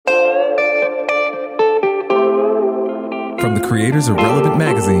creators of Relevant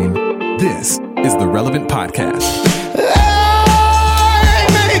Magazine, this is the Relevant Podcast.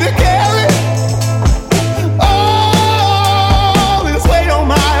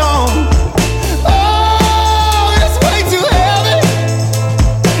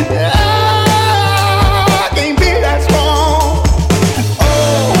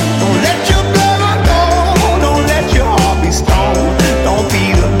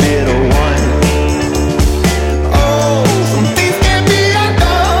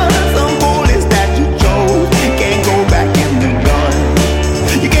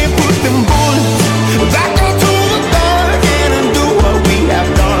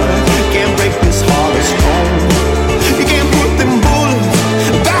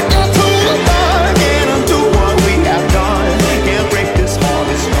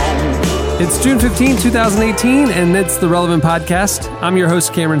 It's June 15, 2018, and it's the Relevant Podcast. I'm your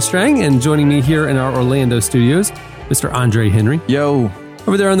host, Cameron Strang, and joining me here in our Orlando studios, Mr. Andre Henry. Yo.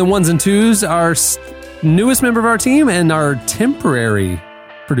 Over there on the ones and twos, our newest member of our team and our temporary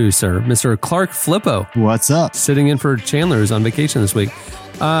producer, Mr. Clark Flippo. What's up? Sitting in for Chandler, who's on vacation this week.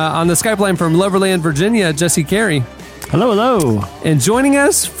 On the Skype line from Loverland, Virginia, Jesse Carey. Hello, hello. And joining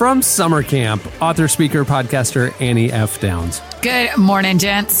us from summer camp, author, speaker, podcaster, Annie F. Downs. Good morning,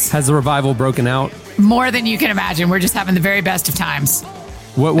 gents. Has the revival broken out? More than you can imagine. We're just having the very best of times.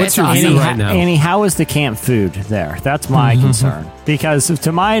 What's your awesome. view right now? Annie, how is the camp food there? That's my concern. Because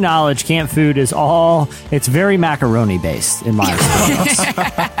to my knowledge, camp food is it's very macaroni based in my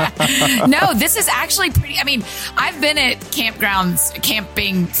experience. No, this is actually pretty. I mean, I've been at campgrounds,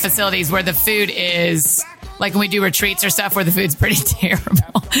 camping facilities where the food is like when we do retreats or stuff where the food's pretty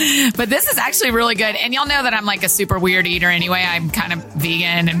terrible. But this is actually really good. And y'all know that I'm like a super weird eater anyway. I'm kind of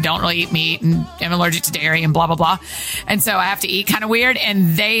vegan and don't really eat meat and I'm allergic to dairy and blah, blah, blah. And so I have to eat kind of weird.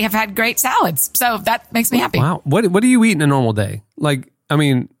 And they have had great salads. So that makes me happy. Wow. What do you eat in a normal day? Yeah,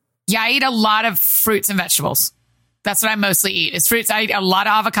 I eat a lot of fruits and vegetables. That's what I mostly eat is fruits. I eat a lot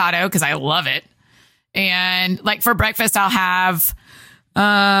of avocado because I love it. And like for breakfast, I'll have,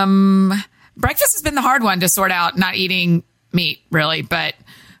 breakfast has been the hard one to sort out, not eating meat really, but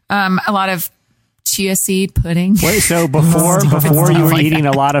a lot of chia seed pudding. Wait, so before you were eating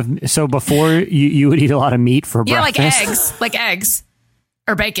a lot of, before you would eat a lot of meat for breakfast? Yeah, like eggs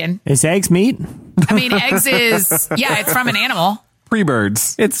or bacon. Is eggs meat? I mean, eggs is, it's from an animal.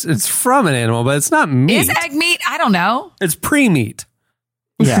 Pre-birds. It's from an animal, but it's not meat. Is egg meat? I don't know. It's pre-meat.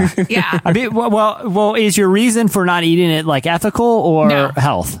 Yeah. Yeah. I mean, well, is your reason for not eating it like ethical or No.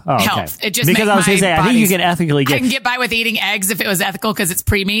 health? Oh, okay. Health. It just because I was going to say, I think you can ethically I can get by with eating eggs if it was ethical because it's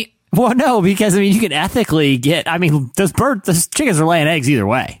pre-meat. Well, no, because you can ethically those chickens are laying eggs either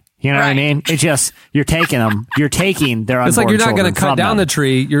way. You know what I mean? It's just, you're taking their unborn It's like you're not going to cut down the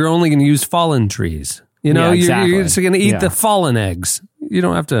tree. You're only going to use fallen trees. You know, Yeah, exactly. you're just going to eat the fallen eggs. You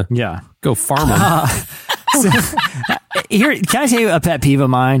don't have to go farm them. Here, can I tell you a pet peeve of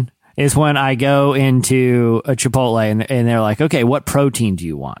mine? Is when I go into a Chipotle and they're like, okay, what protein do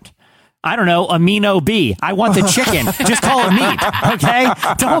you want? I don't know, amino B. I want the chicken. Just call it meat, okay?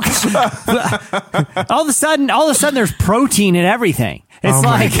 All of a sudden, there's protein in everything. It's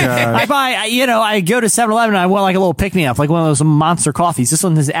I go to 7-Eleven and I want like a little pick-me-up, like one of those monster coffees. This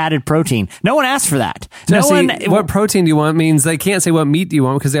one has added protein. No one asked for that. What protein do you want means they can't say what meat do you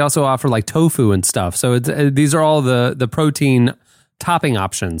want because they also offer like tofu and stuff. So these are all the protein topping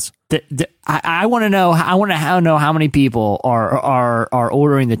options. I want to know. I want to know how many people are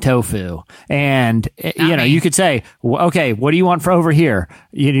ordering the tofu, and you could say, okay, what do you want for over here?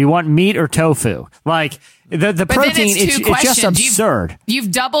 You want meat or tofu? Like the protein, it's just absurd.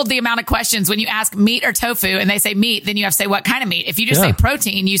 You've doubled the amount of questions when you ask meat or tofu, and they say meat. Then you have to say what kind of meat. If you just say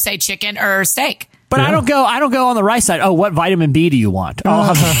protein, you say chicken or steak. But I don't go on the right side. Oh, what vitamin B do you want?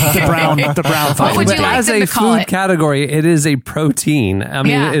 I'll have the brown. What would you like as them a to call food it? category, it is a protein. I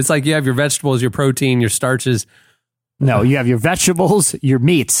mean, it's like you have your vegetables, your protein, your starches. No, you have your vegetables, your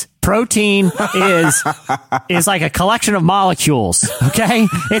meats. Protein is like a collection of molecules. Okay,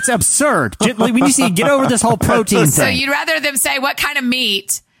 it's absurd. We need to get over this whole protein thing. So you'd rather them say what kind of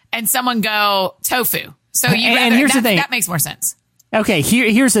meat and someone go tofu. So here's the thing. That makes more sense. Okay,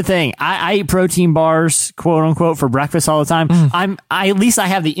 here's the thing. I eat protein bars, quote unquote, for breakfast all the time. At least I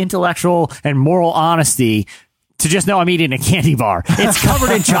have the intellectual and moral honesty to just know I'm eating a candy bar. It's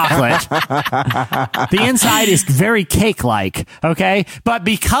covered in chocolate. The inside is very cake-like, okay? But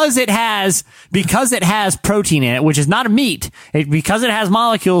because it has protein in it, which is not a meat, because it has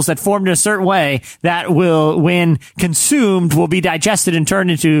molecules that formed in a certain way that will, when consumed, will be digested and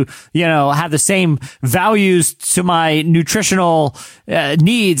turned into, have the same values to my nutritional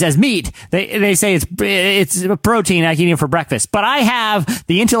needs as meat. They say it's a protein. I can eat it for breakfast. But I have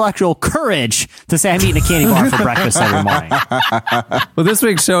the intellectual courage to say I'm eating a candy bar for breakfast every morning. Well, this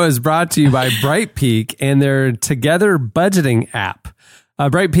week's show is brought to you by Bright Peak and their Together budgeting app.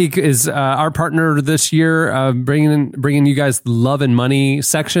 Bright Peak is our partner this year, bringing you guys the Love and Money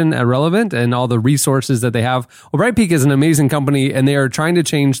section at Relevant and all the resources that they have. Well, Bright Peak is an amazing company, and they are trying to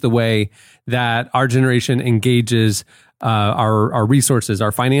change the way that our generation engages our resources,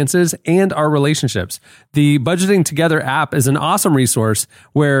 our finances, and our relationships. The Budgeting Together app is an awesome resource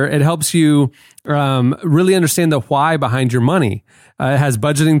where it helps you really understand the why behind your money. It has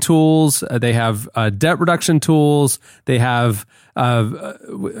budgeting tools. They have debt reduction tools. They have finance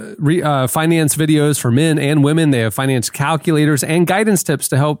videos for men and women. They have finance calculators and guidance tips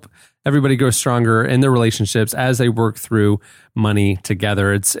to help everybody grow stronger in their relationships as they work through money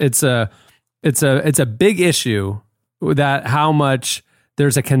together. It's a big issue that how much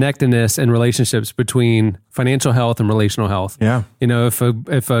there's a connectedness in relationships between financial health and relational health. Yeah.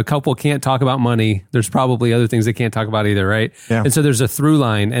 If a couple can't talk about money, there's probably other things they can't talk about either, right? Yeah. And so there's a through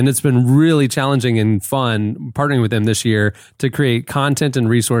line, and it's been really challenging and fun partnering with them this year to create content and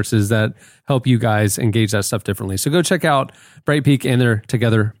resources that help you guys engage that stuff differently. So go check out Bright Peak and their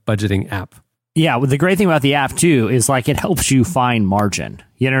Together budgeting app. Yeah, well, the great thing about the app, too, is like it helps you find margin.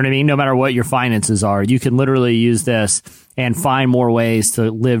 You know what I mean? No matter what your finances are, you can literally use this and find more ways to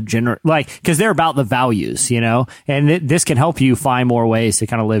live because they're about the values, and this can help you find more ways to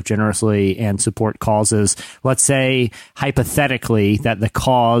kind of live generously and support causes. Let's say hypothetically that the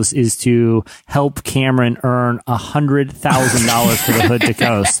cause is to help Cameron earn $100,000 for the Hood to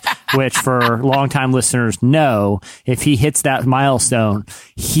Coast, which for longtime listeners know, if he hits that milestone,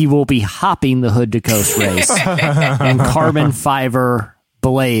 he will be hopping the Hood to Coast race and carbon fiber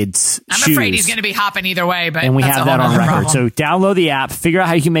blades. I'm afraid he's going to be hopping either way, but and we that's have a that whole on nother record. problem. So download the app, figure out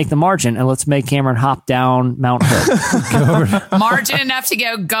how you can make the margin, and let's make Cameron hop down Mount Hood. Margin enough to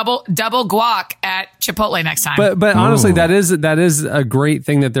go double guac at Chipotle next time. But honestly, that is a great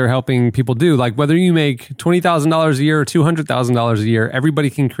thing that they're helping people do. Like whether you make $20,000 a year or $200,000 a year, everybody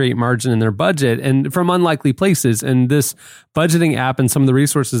can create margin in their budget and from unlikely places. And this budgeting app and some of the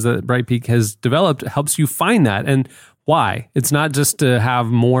resources that Bright Peak has developed helps you find that. And why? It's not just to have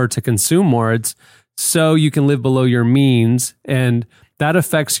more to consume more. It's so you can live below your means, and that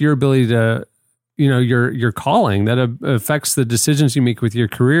affects your ability to, your calling. That affects the decisions you make with your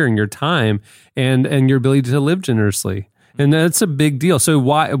career and your time, and your ability to live generously. And that's a big deal. So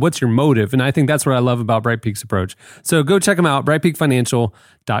what's your motive? And I think that's what I love about Bright Peak's approach. So go check them out,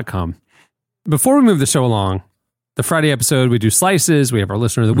 brightpeakfinancial.com. Before we move the show along, the Friday episode, we do slices. We have our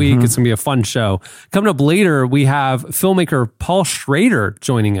listener of the week. It's going to be a fun show. Coming up later, we have filmmaker Paul Schrader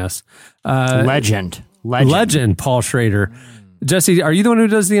joining us. Legend Paul Schrader. Jesse, are you the one who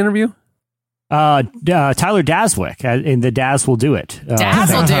does the interview? Tyler Daswick, and the Daz will do it.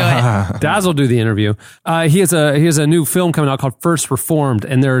 Daz will do it. Daz will do the interview. He has a new film coming out called First Reformed,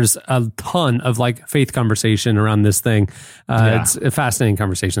 and there's a ton of faith conversation around this thing. It's a fascinating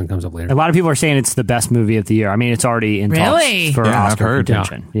conversation that comes up later. A lot of people are saying it's the best movie of the year. I mean, it's already in talks for Oscar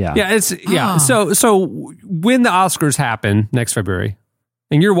contention. Yeah. So when the Oscars happen next February,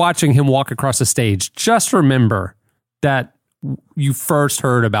 and you're watching him walk across the stage, just remember that you first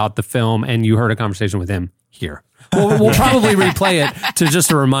heard about the film and you heard a conversation with him here. We'll probably replay it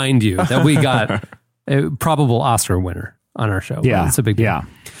to remind you that we got a probable Oscar winner on our show. Yeah. It's a big deal.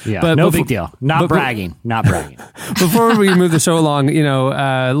 Yeah. But big deal. Not bragging. Before we move the show along,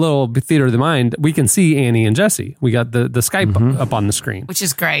 a little theater of the mind, we can see Annie and Jesse. We got the Skype up on the screen. Which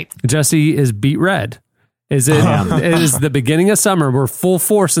is great. Jesse is beet red. It is the beginning of summer. We're full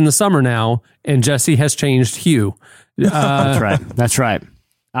force in the summer now, and Jesse has changed hue. That's right.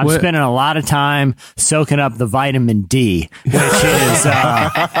 I'm spending a lot of time soaking up the vitamin D,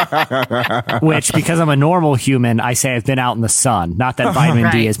 which because I'm a normal human, I say I've been out in the sun. Not that vitamin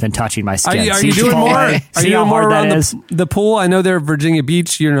D has been touching my skin. Are you doing more? Are you doing more around the pool? I know they're Virginia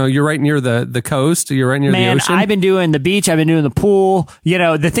Beach. You're right near the coast. You're right near the ocean. I've been doing the beach. I've been doing the pool.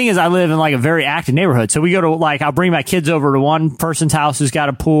 The thing is, I live in a very active neighborhood. So we go to I'll bring my kids over to one person's house who's got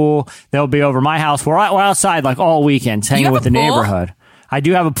a pool. They'll be over my house. We're outside all weekends hanging with the neighborhood. I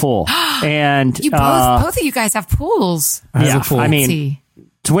do have a pool, and both of you guys have pools. Yeah, I mean,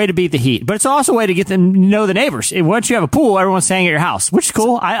 It's a way to beat the heat, but it's also a way to get them to know the neighbors. Once you have a pool, everyone's staying at your house, which is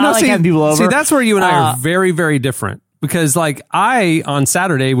cool. I like having people over. See, that's where you and I are very, very different. Because like I, on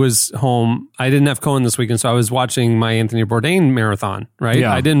Saturday, was home. I didn't have Cohen this weekend, so I was watching my Anthony Bourdain marathon, right?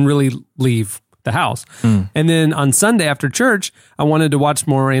 Yeah. I didn't really leave the house. And then on Sunday after church, I wanted to watch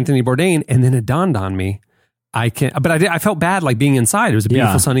more Anthony Bourdain, and then it dawned on me, I felt bad like being inside. It was a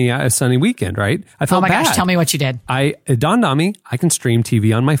beautiful sunny weekend, right? I felt bad. Oh my gosh, tell me what you did. It dawned on me, I can stream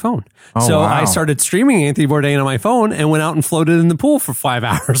TV on my phone. I started streaming Anthony Bourdain on my phone and went out and floated in the pool for 5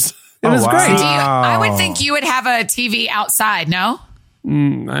 hours. It was great. I would think you would have a TV outside, no? I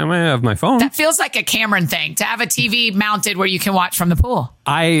might have my phone. That feels like a Cameron thing, to have a TV mounted where you can watch from the pool.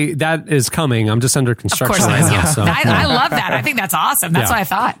 That is coming. I'm just under construction right now. So. I love that. I think that's awesome. That's what I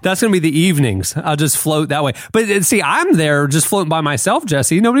thought. That's going to be the evenings. I'll just float that way. But see, I'm there just floating by myself,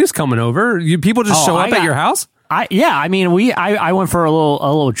 Jesse. Nobody's coming over. People just show up at your house? I went for a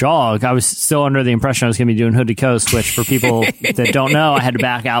little jog. I was still under the impression I was going to be doing Hood to Coast, which for people that don't know, I had to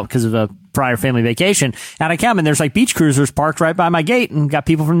back out because of a prior family vacation. And I come and there's like beach cruisers parked right by my gate and got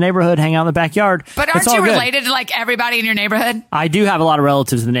people from the neighborhood hanging out in the backyard. But aren't you related to like everybody in your neighborhood? I do have a lot of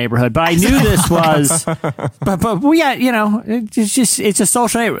relatives in the neighborhood, but I knew this was, but we got, it's a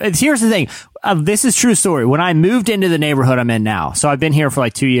social neighborhood. Here's the thing. This is true story. When I moved into the neighborhood I'm in now, so I've been here for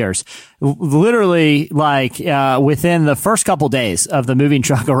like 2 years, literally within the first couple days of the moving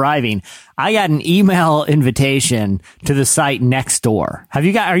truck arriving, I got an email invitation to the site Nextdoor.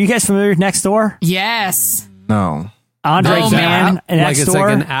 Are you guys familiar with Nextdoor? Yes. No. Andre's man, Nextdoor. Like it's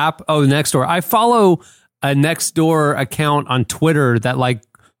like an app. Oh, Nextdoor. I follow a Nextdoor account on Twitter that like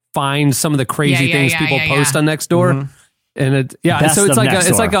finds some of the crazy things people post on Nextdoor. Mm-hmm. And so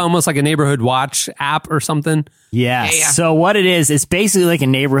it's like almost like a neighborhood watch app or something. Yes. Yeah. So what it is, it's basically like a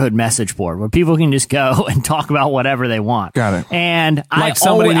neighborhood message board where people can just go and talk about whatever they want. Got it. And like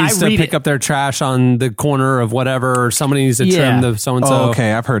somebody needs to pick up their trash on the corner of whatever, or somebody needs to trim the so and so. Oh,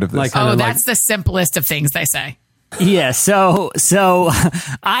 okay, I've heard of this. That's the simplest of things they say. Yeah, so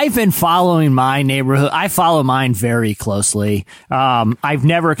I've been following my neighborhood. I follow mine very closely. I've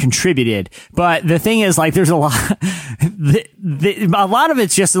never contributed, but the thing is, like, there's a lot. A lot of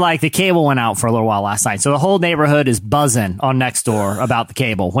it's just like the cable went out for a little while last night, so the whole neighborhood is buzzing on Nextdoor about the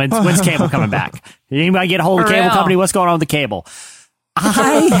cable. When's cable coming back? Anybody get a hold of the cable company? What's going on with the cable?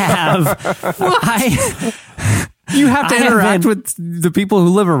 You have to interact with the people who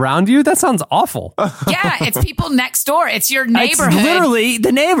live around you? That sounds awful. Yeah, it's people next door. It's your neighborhood. It's literally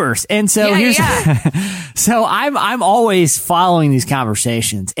the neighbors. And so so I'm always following these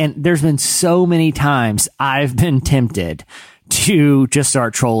conversations. And there's been so many times I've been tempted to just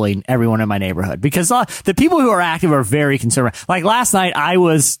start trolling everyone in my neighborhood because the people who are active are very conservative. Like last night, I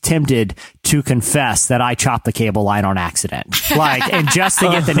was tempted to confess that I chopped the cable line on accident, and just to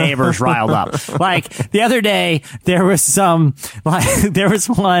get the neighbors riled up. Like the other day, there was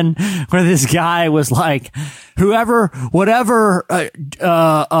one where this guy was like, whatever,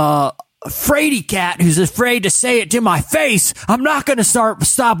 fraidy cat who's afraid to say it to my face, I'm not going to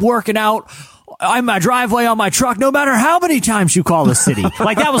stop working out in my driveway on my truck, no matter how many times you call the city.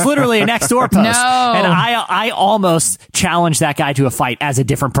 Like that was literally a Nextdoor post. No. And I almost challenged that guy to a fight as a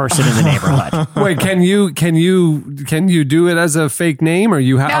different person in the neighborhood. Wait, can you do it as a fake name, or are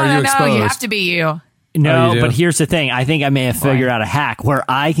you exposed? No, you have to be you. No, but here's the thing. I think I may have figured out a hack where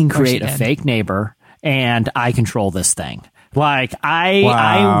I can create a fake neighbor and I control this thing. Like I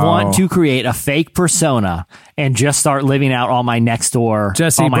want to create a fake persona and just start living out all my Nextdoor.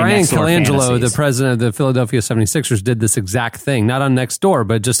 Jesse, Brian Colangelo, the president of the Philadelphia 76ers, did this exact thing, not on Nextdoor,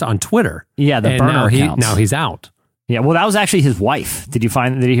 but just on Twitter. Yeah, the burner accounts. Now he's out. Yeah, well, that was actually his wife. Did you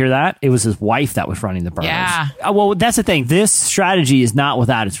hear that? It was his wife that was running the burners. Yeah. Well, that's the thing. This strategy is not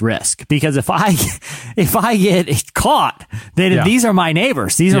without its risk because if I get caught, then these are my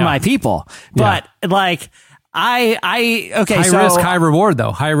neighbors. These are my people. But high risk, high reward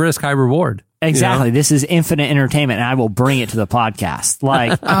though. High risk, high reward. Exactly. You know? This is infinite entertainment, and I will bring it to the podcast.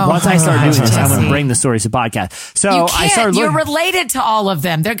 Like once I start doing this, I'm going to bring the stories to podcast. So I started. You're related to all of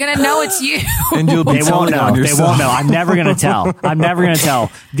them. They're going to know it's you. And you'll be telling on yourself. They won't know. I'm never going to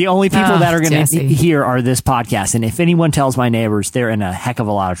tell. The only people that are going to hear are this podcast. And if anyone tells my neighbors, they're in a heck of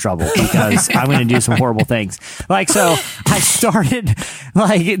a lot of trouble because I'm going to do some horrible things. Like so, I started.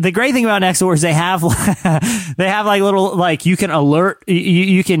 Like the great thing about Nextdoor is they have like little like you can alert.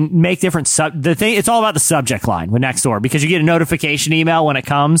 You can make different it's all about the subject line with Nextdoor because you get a notification email when it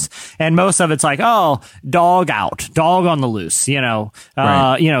comes, and most of it's like, oh, dog out, dog on the loose,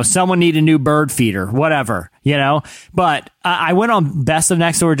 right. Someone need a new bird feeder, whatever. you know? But I went on Best of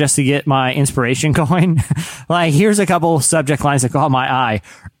Next Door just to get my inspiration going. Like, here's a couple subject lines that caught my eye.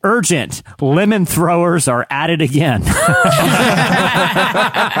 Urgent, lemon throwers are at it again.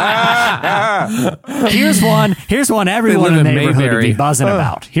 Here's one everyone in the neighborhood would be buzzing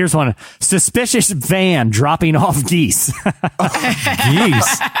about. Here's one. Suspicious van dropping off geese.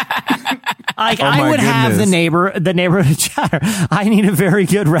 Geese. I would have the neighborhood chatter. I need a very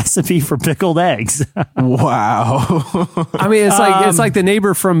good recipe for pickled eggs. Wow. I mean, it's like the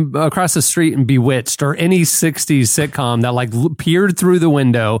neighbor from across the street in Bewitched or any 60s sitcom that like peered through the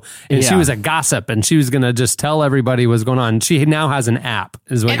window and she was a gossip and she was going to just tell everybody what's going on. She now has an app.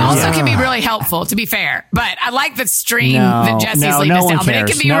 It also can be really helpful, to be fair. But I like the stream that Jesse's leaving us down. But it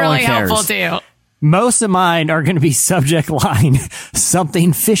can be really helpful too. Most of mine are going to be subject line,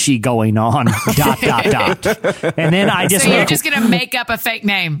 something fishy going on, ... And then So you're just going to make up a fake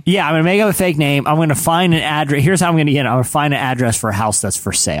name. Yeah, I'm going to make up a fake name. I'm going to find an address. Here's how I'm going to get it. I'm going to find an address for a house that's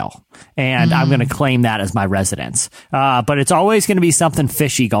for sale. And I'm going to claim that as my residence. But it's always going to be something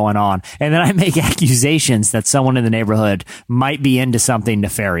fishy going on. And then I make accusations that someone in the neighborhood might be into something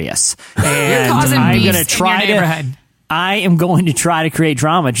nefarious. And I'm going to try to... I am going to try to create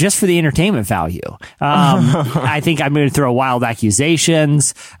drama just for the entertainment value. I think I'm going to throw wild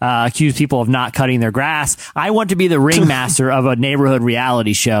accusations, accuse people of not cutting their grass. I want to be the ringmaster of a neighborhood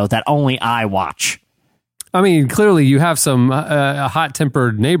reality show that only I watch. I mean, clearly you have some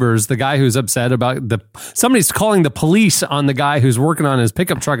hot-tempered neighbors. The guy who's upset about somebody's calling the police on the guy who's working on his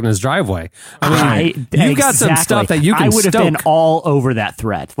pickup truck in his driveway. I mean, you've got some stuff that you can I would have stoke. been all over that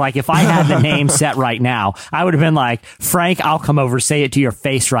thread. Like, if I had the name set right now, I would have been like, Frank, I'll come over, say it to your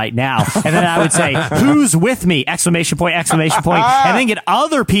face right now. And then I would say, who's with me? ! And then get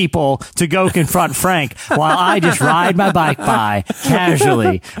other people to go confront Frank while I just ride my bike by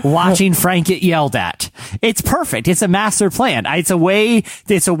casually, watching Frank get yelled at. It's perfect. It's a master plan. It's a way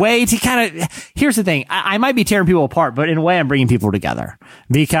to kind of, here's the thing. I might be tearing people apart, but in a way I'm bringing people together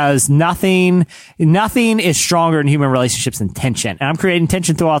because nothing is stronger in human relationships than tension. And I'm creating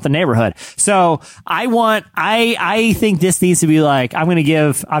tension throughout the neighborhood. So I think this needs to be like,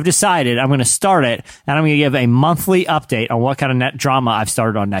 I've decided I'm going to start it and I'm going to give a monthly update on what kind of net drama I've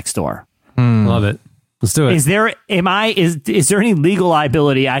started on Nextdoor. Love it. Let's do it. Is there any legal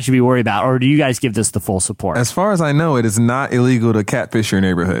liability I should be worried about, or do you guys give this the full support? As far as I know, it is not illegal to catfish your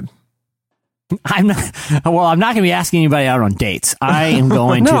neighborhood. I'm not going to be asking anybody out on dates. I am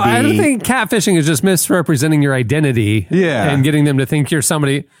going to be... No, I don't think catfishing is just misrepresenting your identity and getting them to think you're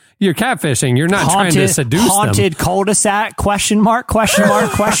somebody. You're catfishing. You're not trying to seduce them. Haunted cul-de-sac, question mark.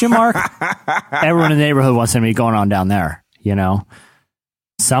 Everyone in the neighborhood wants to be going on down there, you know?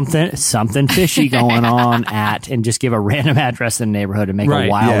 Something fishy going on and just give a random address in the neighborhood and make a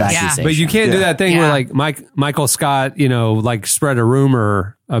wild accusation. But you can't do that thing where like Michael Scott, like spread a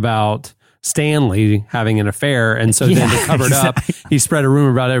rumor about Stanley having an affair. And so then to cover it up, he spread a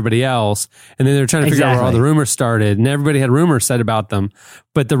rumor about everybody else. And then they're trying to figure out where all the rumors started. And everybody had rumors said about them.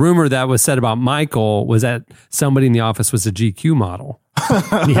 But the rumor that was said about Michael was that somebody in the office was a GQ model. So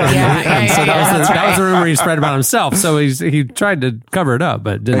that was the rumor he spread about himself. So he tried to cover it up,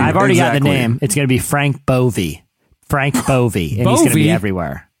 but didn't. I've already got the name. It's going to be Frank Bovey. And he's going to be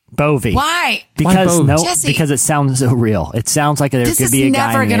everywhere. Bovey. Why? Because it sounds so real. It sounds like there could be a guy. This is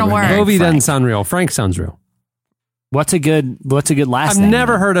never going to work. Bovey doesn't sound real. Frank sounds real. What's a good last name? I've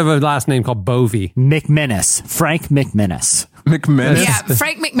never heard of a last name called Bovey. McMinnis. Frank McMinnis. McMinnis? Yeah,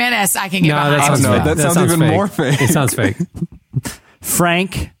 Frank McMinnis, I can get behind. That sounds even fake. more fake. It sounds fake.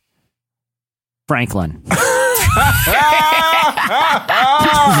 Franklin.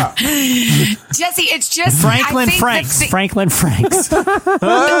 Jesse, it's just Franklin Franks.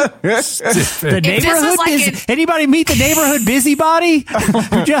 The neighborhood anybody meet the neighborhood busybody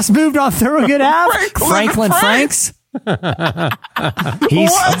who just moved on Thorogood Ave? Franklin Franks.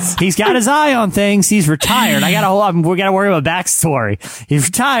 He's got his eye on things. He's retired. We got to worry about backstory. He's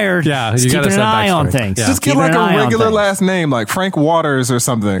retired. Yeah, he's keeping an eye on things. Yeah. Just get like a regular last name, like Frank Waters or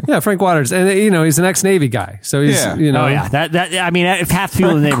something. Yeah, Frank Waters, and he's an ex-Navy guy, so he's Oh yeah, if half the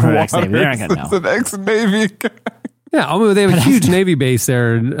people in the neighborhood are ex-Navy, they're not going to know. It's an ex-Navy guy. Yeah, they have a huge Navy base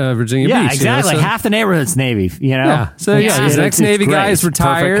there in Virginia Beach. Yeah, exactly. Half the neighborhood's Navy, Yeah, so he's an ex-Navy guy. He's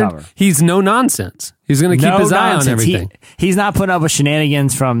retired. He's no nonsense. He's going to keep his eye on everything. He's not putting up with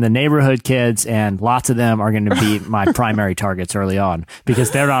shenanigans from the neighborhood kids, and lots of them are going to be my primary targets early on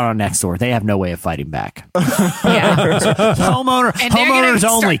because they're not on Nextdoor. They have no way of fighting back. Homeowners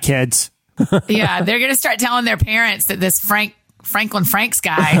only, kids. Yeah, they're going to start telling their parents that this Frank Franklin Franks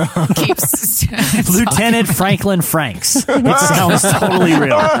guy keeps Lieutenant Franklin Franks. It sounds totally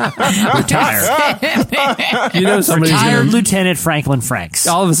real. Retired. You know, somebody's Retired gonna, Lieutenant Franklin Franks.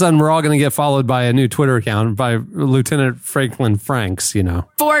 all of a sudden, we're all going to get followed by a new Twitter account by Lieutenant Franklin Franks. You know,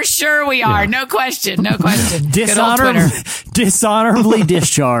 For sure we are. No question. No question. Good old Twitter. Dishonorably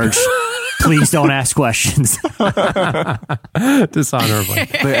discharged. Please don't ask questions. dishonorably.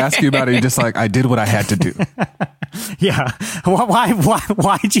 They ask you about it, you're just like, I did what I had to do. Yeah.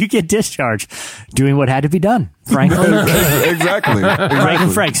 Why did you get discharged? Doing what had to be done. Franklin. Exactly. Franklin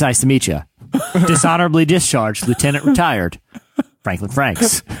Franks, nice to meet you. Dishonorably discharged, Lieutenant retired. Franklin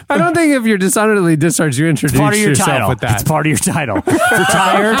Franks. I don't think if you're dishonorably discharged, you introduce Part of your yourself title. with that. It's part of your title.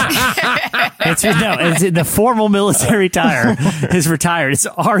 Retired. It's the formal military tire is retired. It's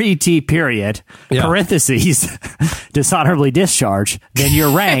RET period. Yeah. Parentheses. Dishonorably discharged. Then your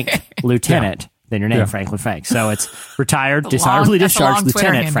rank, lieutenant. Then your name, Franklin Franks. So it's retired, dishonorably that's a discharged, long Twitter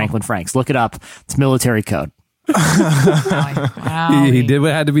Lieutenant handle. Franklin Franks. Look it up. It's military code. Wow. He did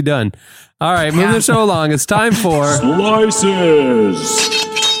what had to be done. All right, moving the show along. It's time for Slices.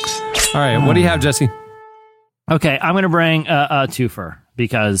 All right, what do you have, Jesse? Okay, I'm going to bring a twofer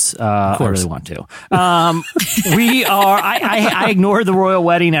because I really want to. We are. I ignored the royal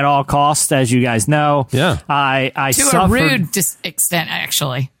wedding at all costs, as you guys know. Yeah. I To suffered, a rude extent,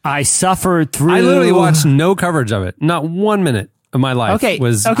 actually. I suffered through. I literally watched no coverage of it. Not 1 minute of my life.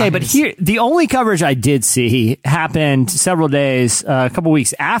 But here the only coverage I did see happened several days, a couple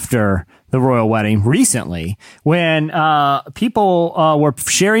weeks after the royal wedding recently, when people were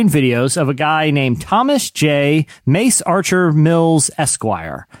sharing videos of a guy named Thomas J. Mace Archer Mills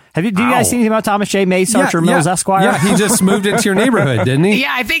Esquire. Do you guys see anything about Thomas J. Mace Archer Mills Esquire? Yeah, he just moved into your neighborhood, didn't he?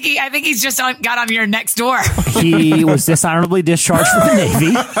 Yeah, I think he's just got on your next door. He was dishonorably discharged from the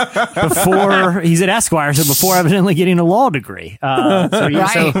Navy before he's an Esquire, so before evidently getting a law degree.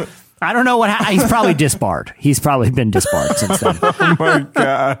 So I don't know what he's probably disbarred. He's probably been disbarred since then. Oh my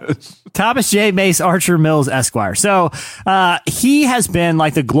gosh. Thomas J. Mace Archer Mills Esquire. So he has been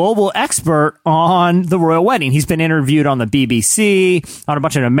like the global expert on the royal wedding. He's been interviewed on the BBC, on a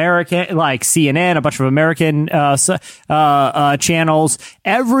bunch of American, like CNN, a bunch of American channels.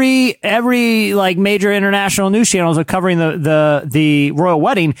 Every like major international news channels are covering the royal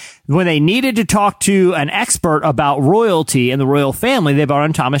wedding. When they needed to talk to an expert about royalty and the royal family, they brought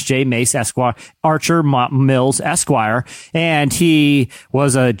on Thomas J. Mace Esquire, Archer Mills Esquire, and he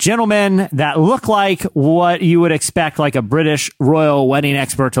was a gentleman that looked like what you would expect like a British royal wedding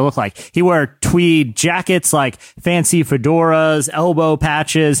expert to look like. He wore tweed jackets, like fancy fedoras, elbow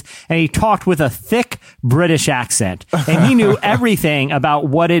patches, and he talked with a thick British accent. And he knew everything about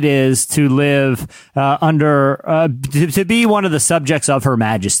what it is to live to be one of the subjects of Her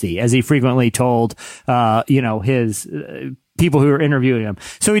Majesty, as he frequently told his people who were interviewing him.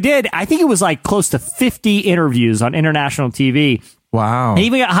 So he did, I think it was like close to 50 interviews on international TV. Wow. He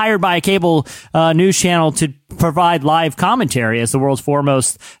even got hired by a cable news channel to provide live commentary as the world's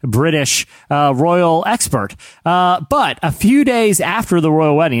foremost British royal expert. But a few days after the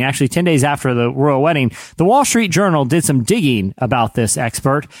royal wedding, actually 10 days after the royal wedding, the Wall Street Journal did some digging about this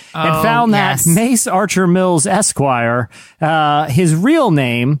expert and found that Mace Archer Mills Esquire, his real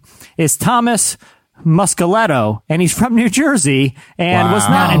name is Thomas Muscoletto, and he's from New Jersey and was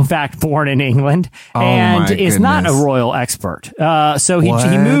not in fact born in England and is not a royal expert. So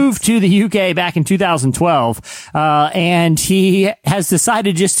he moved to the UK back in 2012 and he has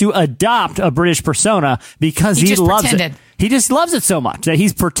decided just to adopt a British persona because he loves it. He just loves it so much that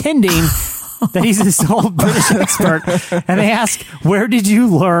he's pretending that he's this old British expert. And they ask, where did you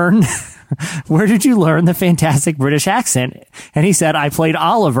learn the fantastic British accent? And he said, I played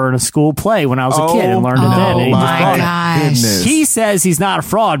Oliver in a school play when I was a kid and learned it then. And he just brought it. He says he's not a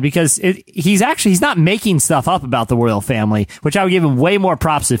fraud because he's not making stuff up about the royal family, which I would give him way more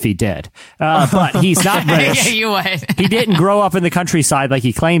props if he did. But he's not British. Yeah, you would. He didn't grow up in the countryside like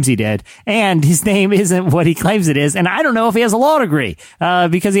he claims he did. And his name isn't what he claims it is. And I don't know if he has a law degree,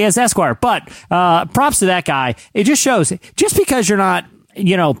 because he has Esquire, but, props to that guy. It just shows, just because you're not,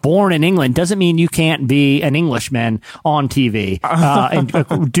 born in England doesn't mean you can't be an Englishman on TV,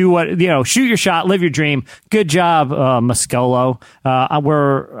 and do what, shoot your shot, live your dream. Good job, Muscolo.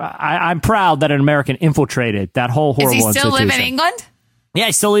 I'm proud that an American infiltrated that whole horrible institution. Does he still live in England? Yeah,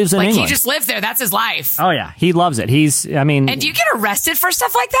 he still lives in England. He just lives there. That's his life. Oh yeah. He loves it. And do you get arrested for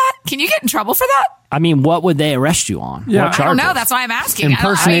stuff like that? Can you get in trouble for that? I mean, what would they arrest you on? Yeah, what I don't know. That's why I'm asking.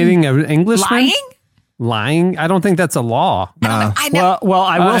 Impersonating an Englishman? Lying? lying. I don't think that's a law. I know. Well,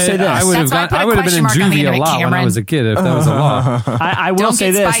 I will say this. I would have That's why I put a been in question mark on the juvie end a of it, lot when I Cameron. was a kid if that was a law. I will Don't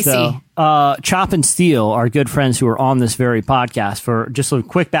say get this, spicy. though. Chop and Steele, our good friends who are on this very podcast, for just a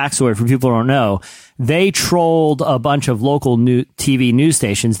quick backstory for people who don't know, they trolled a bunch of local TV news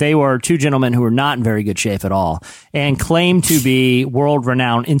stations. They were two gentlemen who were not in very good shape at all and claimed to be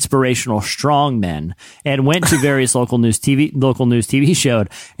world-renowned inspirational strongmen and went to various local news TV shows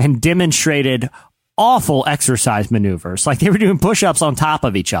and demonstrated awful exercise maneuvers. Like they were doing push-ups on top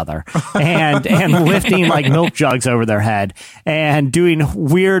of each other and lifting like milk jugs over their head and doing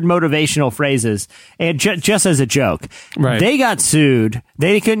weird motivational phrases and just as a joke. Right. They got sued.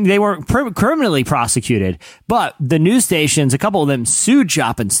 They weren't criminally prosecuted, but the news stations, a couple of them sued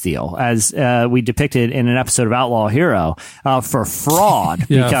Chop and Steele, as we depicted in an episode of Outlaw Hero, for fraud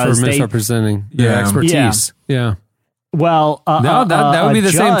because for they misrepresenting expertise. Yeah. Well, No, that would be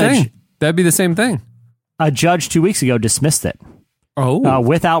the same thing. That'd be the same thing. A judge 2 weeks ago dismissed it.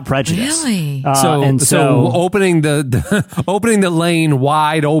 Without prejudice. Really? So opening the lane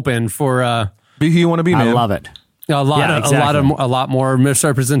wide open for Be who you want to be, man. I love it. a lot more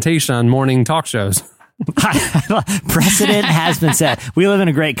misrepresentation on morning talk shows. Precedent has been set. We live in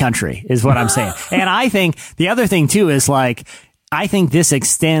a great country, is what I'm saying. And I think the other thing too is like, I think this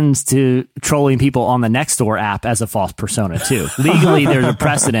extends to trolling people on the Nextdoor app as a false persona too. Legally, there's a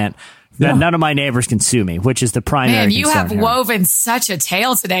precedent that none of my neighbors can sue me, which is the primary Man, you concern have here. woven such a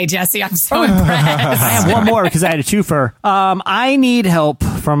tale today, Jesse. I'm so impressed. I have one more because I had a twofer. I need help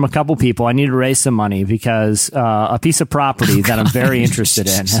from a couple people. I need to raise some money because a piece of property that I'm very interested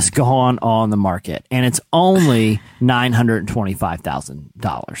in has gone on the market, and it's only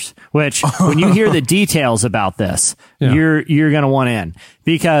 $925,000. Which, when you hear the details about this, you're going to want in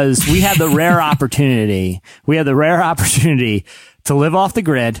because we have the rare opportunity. We have the rare opportunity to live off the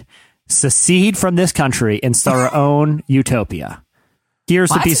grid, secede from this country, and start our own utopia. Here's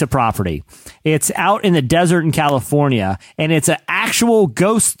the piece of property. It's out in the desert in California, and it's an actual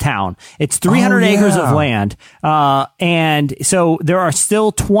ghost town. It's 300 acres of land. And so there are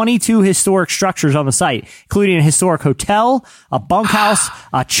still 22 historic structures on the site, including a historic hotel, a bunkhouse,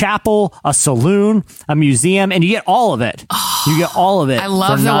 a chapel, a saloon, a museum, and you get all of it. You get all of it. I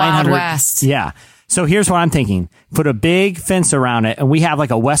love for the Wild $900. West. Yeah. So here's what I'm thinking. Put a big fence around it, and we have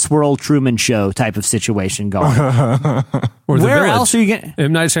like a Westworld Truman Show type of situation going. Or the Where Village. else are you getting?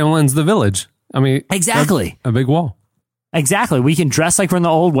 M. Night Shyamalan's The Village. I mean, Exactly. a big wall. Exactly. We can dress like we're in the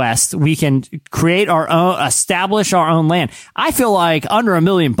Old West. We can create our own, establish our own land. I feel like under $1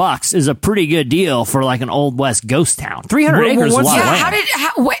 million is a pretty good deal for like an Old West ghost town. 300 acres is a lot of land.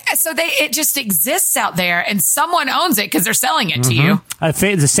 It just exists out there and someone owns it because they're selling it to you.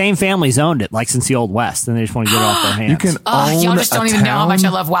 The same family's owned it like since the Old West, and they just want to get it off their hands. You can own Y'all just don't a even know how much I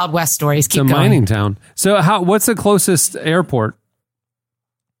town? love Wild West stories. It's a Keep going. mining town. So what's the closest airport?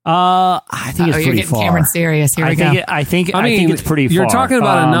 I think it's you're pretty getting far. Cameron serious. Here we go. I think it's pretty far. You're talking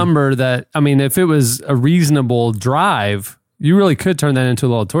about a number that, I mean, if it was a reasonable drive, you really could turn that into a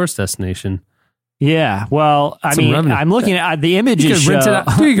little tourist destination. Yeah. Well, I Some mean, revenue. I'm looking at the You images. could rent it out.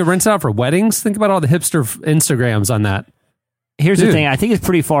 Dude, you could rent it out for weddings. Think about all the hipster Instagrams on that. Here's Dude. the thing. I think it's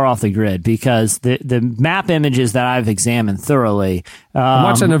pretty far off the grid because the map images that I've examined thoroughly. I'm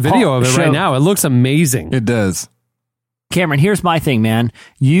watching a video of it right now. It looks amazing. It does. Cameron, here's my thing, man.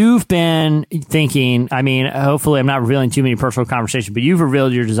 You've been thinking, I mean, hopefully I'm not revealing too many personal conversations, but you've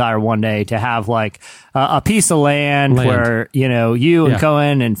revealed your desire one day to have like a piece of land where, you and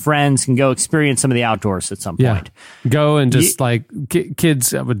Cohen and friends can go experience some of the outdoors at some point. Go and just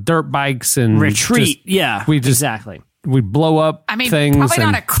kids with dirt bikes and retreat. Exactly. We blow up things. Probably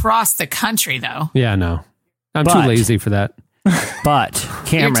not across the country though. Yeah, no. I'm too lazy for that. But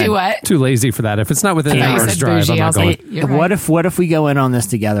Cameron, You're too what? Too lazy for that. If it's not within an hour's drive, I'm not going. What if we go in on this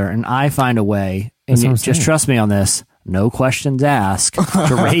together and I find a way, and just trust me on this, no questions asked,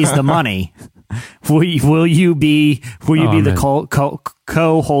 to raise the money? Will you be the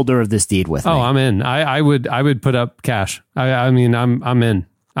co-holder of this deed with me? Oh, I'm in. I would put up cash. I'm in.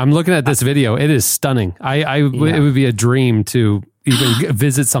 I'm looking at this video. It is stunning. It would be a dream to even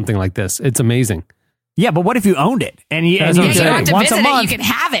visit something like this. It's amazing. Yeah, but what if you owned it and you don't have to once visit a month? it, you can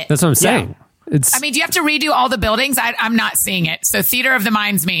have it. That's what I'm saying. Yeah. Do you have to redo all the buildings? I'm not seeing it. So Theater of the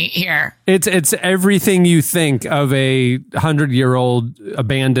Mind's me here. It's everything you think of a 100-year-old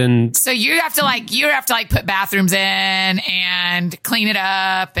abandoned. So you have to put bathrooms in and clean it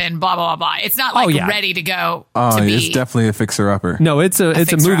up and blah blah blah blah. It's not ready to go. It's definitely a fixer upper. No, it's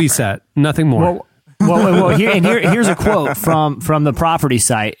a movie set. Nothing more. Well, Here's a quote from the property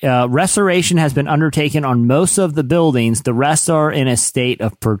site. Restoration has been undertaken on most of the buildings. The rest are in a state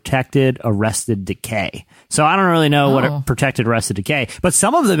of protected arrested decay. So I don't really know what a protected arrested decay, but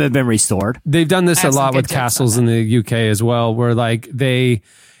some of them have been restored. They've done this a lot with castles in the UK as well, where like they,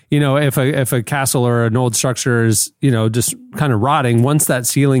 if a castle or an old structure is, just kind of rotting, once that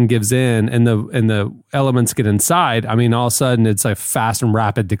ceiling gives in and the elements get inside, I mean, all of a sudden it's a fast and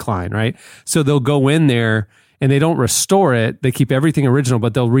rapid decline, right? So they'll go in there and they don't restore it. They keep everything original,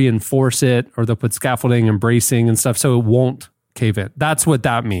 but they'll reinforce it, or they'll put scaffolding and bracing and stuff so it won't cave in. That's what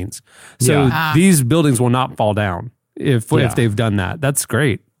that means. So these buildings will not fall down if they've done that. That's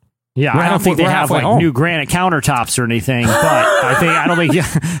great. Yeah, I don't think they have like new granite countertops or anything, but I don't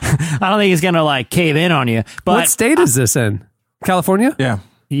think it's gonna like cave in on you. But what state is this in? California?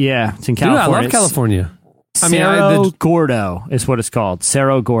 Yeah, it's in California. Dude, I love California. Cerro Gordo is what it's called.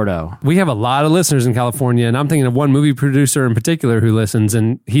 Cerro Gordo. We have a lot of listeners in California, and I'm thinking of one movie producer in particular who listens,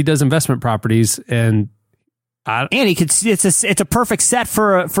 and he does investment properties, and he could. It's a perfect set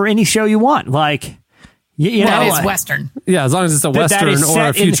for any show you want. Like. That is Western. Yeah, as long as it's a Western or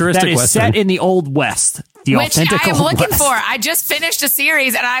a futuristic Western. That is set in the Old West. The Which authentic I am Old looking West. for. I just finished a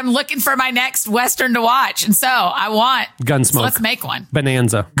series and I'm looking for my next Western to watch. And so I want Gunsmoke. So let's make one.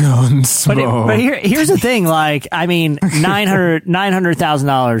 Bonanza. Gunsmoke. But here's the thing. Like, I mean,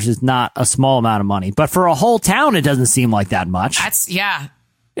 $900,000 is not a small amount of money, but for a whole town, it doesn't seem like that much.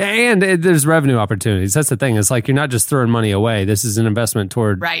 And there's revenue opportunities. That's the thing. It's like you're not just throwing money away. This is an investment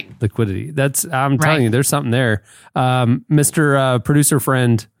toward liquidity. I'm telling you, there's something there. Mr. Producer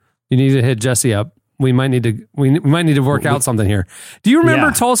friend, you need to hit Jesse up. We might need to work out something here. Do you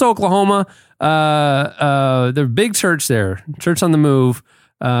remember Tulsa, Oklahoma? The big church there, Church on the Move.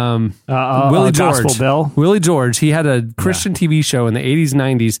 Willie George. Gospel Bill. Willie George. He had a Christian TV show in the 80s,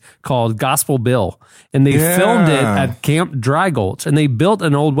 90s called Gospel Bill. And they filmed it at Camp Dry Gulch. And they built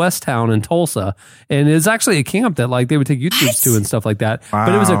an old West town in Tulsa. And it's actually a camp that like they would take youth groups to and stuff like that. Wow.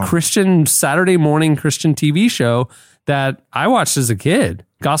 But it was a Christian Saturday morning Christian TV show that I watched as a kid.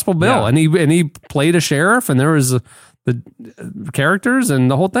 Gospel Bill. And he played a sheriff, and there was the characters and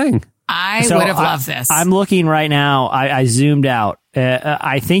the whole thing. I would have loved this. I'm looking right now. I zoomed out.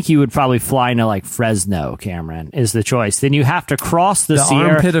 I think you would probably fly into like Fresno, Cameron, is the choice. Then you have to cross the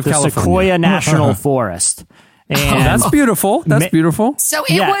Sequoia National Forest. And that's beautiful. That's beautiful. So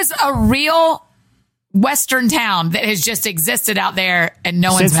it was a real Western town that has just existed out there and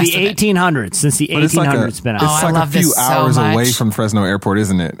no one's messed with it. Since the 1800s, it's been out. It's like a few hours away from Fresno Airport,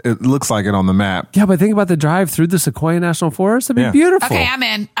 isn't it? It looks like it on the map. Yeah, but think about the drive through the Sequoia National Forest. That'd be beautiful. Okay, I'm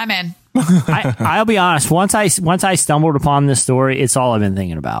in. I'll be honest. Once I stumbled upon this story, it's all I've been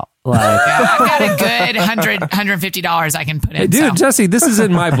thinking about. Like, I've got a good $150 I can put in. Dude, Jesse, this is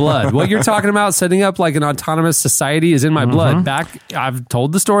in my blood. What you're talking about, setting up like an autonomous society, is in my blood. I've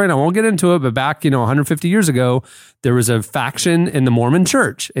told the story and I won't get into it, but back, 150 years ago, there was a faction in the Mormon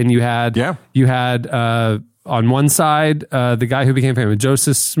church, and you had on one side, the guy who became famous,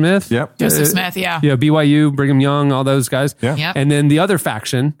 Joseph Smith. Joseph Smith, BYU, Brigham Young, all those guys. Yep. And then the other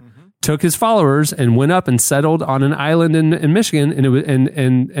faction took his followers and went up and settled on an island in Michigan, and it was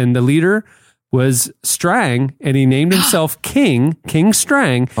and the leader was Strang, and he named himself King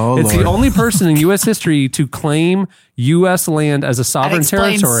Strang. It's the only person in U.S. history to claim U.S. land as a sovereign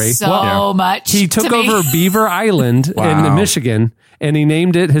territory. So much. He took over Beaver Island in Michigan, and he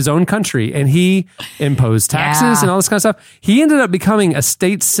named it his own country, and he imposed taxes and all this kind of stuff. He ended up becoming a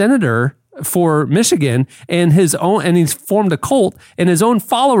state senator for Michigan, and he's formed a cult, and his own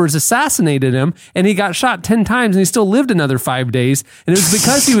followers assassinated him, and he got shot 10 times, and he still lived another 5 days. And it was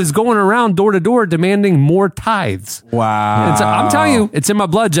because he was going around door to door demanding more tithes. Wow. And so I'm telling you, it's in my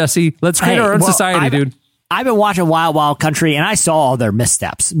blood, Jesse. Let's create our own society, dude. I've been watching Wild Wild Country, and I saw all their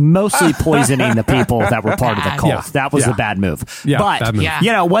missteps, mostly poisoning the people that were part of the cult. That was a bad move. But,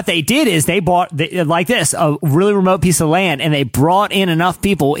 what they did is they bought, a really remote piece of land, and they brought in enough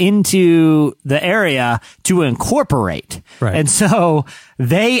people into the area to incorporate. Right. And so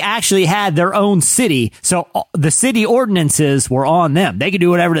they actually had their own city. So the city ordinances were on them. They could do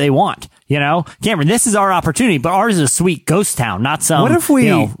whatever they want. Cameron, this is our opportunity, but ours is a sweet ghost town, not some. What if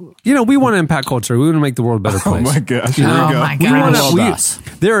we, we want to impact culture. We want to make the world a better place. Oh my gosh. My gosh.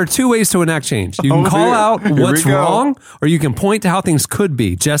 There are two ways to enact change. You can call out what's wrong, or you can point to how things could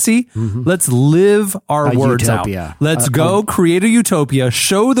be. Jesse, let's live our words utopia. out. Let's go create a utopia,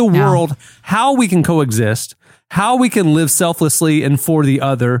 show the world how we can coexist, how we can live selflessly and for the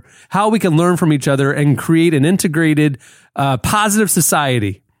other, how we can learn from each other and create an integrated, positive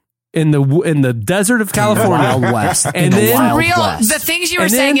society. in the desert of California. Wild West. And then Wild Real, West. the things you were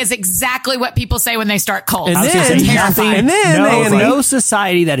saying is exactly what people say when they start cults. And I was gonna then- say nothing. and then, Annie- no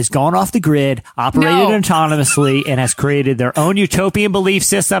society that has gone off the grid, operated No. autonomously, and has created their own utopian belief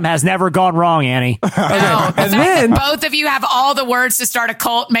system has never gone wrong, Annie. No, the And fact then- that both of you have all the words to start a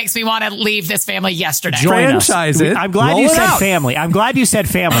cult makes me want to leave this family yesterday. Join us. Franchise it. I'm glad Roll you it said out. family. I'm glad you said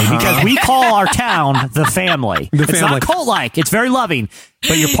family because we call our town the family. It's family. not cult-like. It's very loving,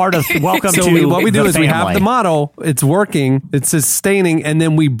 but you're part of welcome So to what we do the is we have family. the model, it's working, it's sustaining, and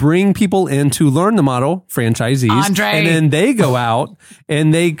then we bring people in to learn the model, franchisees, Andre. and then they go out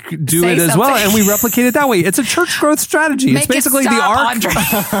and they do Say it as well, something. and we replicate it that way. It's a church growth strategy. Make It's basically it the stop, arc. Andre.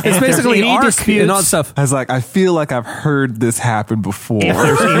 It's basically any arc disputes- and all that stuff. I was like, I feel like I've heard this happen before. If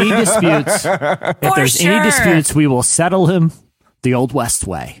there's any disputes, For any sure. disputes, we will settle him the old West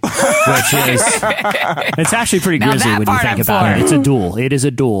way, which is it's actually pretty Now grisly that when you part think I'm about for. it. It's a duel. It is a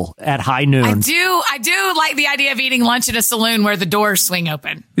duel at high noon. I do like the idea of eating lunch at a saloon where the doors swing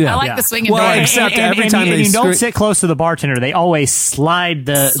open. Yeah. I like Yeah. the swinging Well, doors. except every time and they you don't scream- sit close to the bartender. They always slide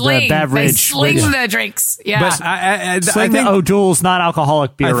the beverage. They sling which- the drinks. Yeah. But I Sling think the O'Doul's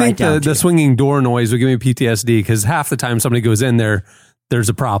non-alcoholic beer I right think down to the you. swinging door noise would give me PTSD because half the time somebody goes in there, there's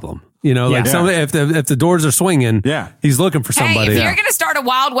a problem. You know, like Yeah. somebody, if the doors are swinging, Yeah. he's looking for Hey, somebody. if you're going to start a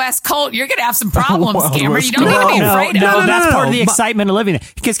Wild West cult, you're going to have some problems, Wild Cameron. West You don't need to be No, afraid of no, it. that's part of the no. excitement of living there.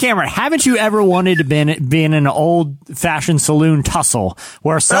 Because Cameron, haven't you ever wanted to be in an old fashioned saloon tussle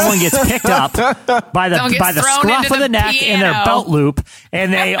where someone gets picked up by the Someone gets thrown scruff into of the the neck in their piano. belt loop,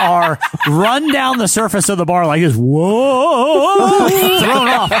 and they are run down the surface of the bar like this, whoa, thrown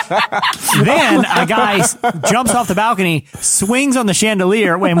off. Then a guy jumps off the balcony, swings on the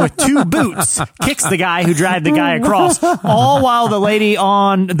chandelier, and with two boots kicks the guy who dragged the guy across. All while the lady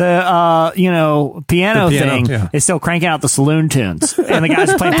on the piano The piano, thing yeah. is still cranking out the saloon tunes, and the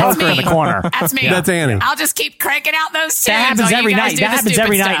guy's playing That's poker in the me. corner. That's me. That's Annie. I'll just keep cranking out those tunes. That happens while you every guys night. do That the happens stupid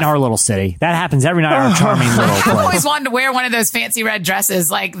every night stuff. in our little city. That happens every night in our charming little I've place. always wanted to wear one of those fancy red dresses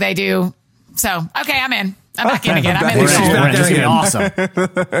like they do. So, okay, I'm in. I'm back in again. I'm in the She's cult. back It's in gonna be again.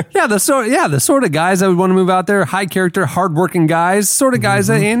 awesome. The sort of guys that would want to move out there, high character, hardworking guys, sort of guys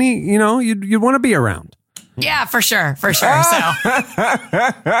that Annie, you'd want to be around. Yeah, for sure. For sure. So,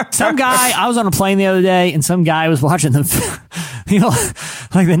 Some guy, I was on a plane the other day, and some guy was watching the,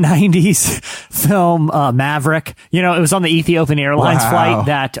 like the 90s film Maverick. It was on the Ethiopian Airlines Wow. flight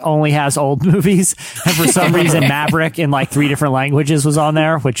that only has old movies. And for some reason, Maverick in like 3 different languages was on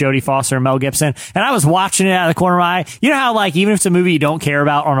there with Jodie Foster and Mel Gibson. And I was watching it out of the corner of my eye. You know how, like, even if it's a movie you don't care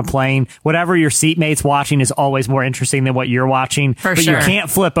about on a plane, whatever your seatmate's watching is always more interesting than what you're watching. For but sure. you can't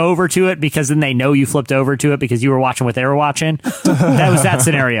flip over to it because then they know you flipped over to it because you were watching what they were watching. That was that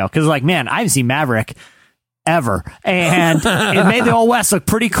scenario. Because, like, man, I haven't seen Maverick ever, and it made the Old West look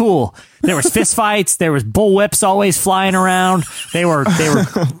pretty cool. There was fist fights, there was bull whips always flying around. They were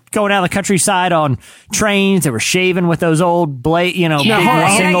going down the countryside on trains. They were shaving with those old blade, big single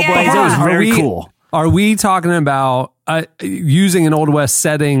yeah, blades. It was yeah. very cool. Are we talking about using an Old West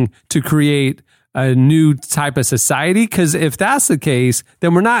setting to create a new type of society? Because if that's the case,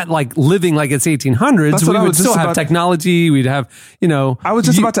 then we're not like living like it's 1800s. That's what We I would was just still have about- technology. We'd have, I was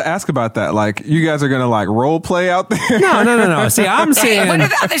just about to ask about that. Like, you guys are going to like role play out there? No. See, I'm hey, saying, what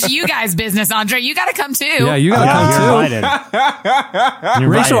about this you guys business, Andre? You got to come too. yeah, you got to You're come too. invited. You're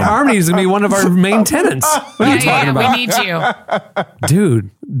Racial invited. harmony is going to be one of our main tenets. What are you talking about? We need you.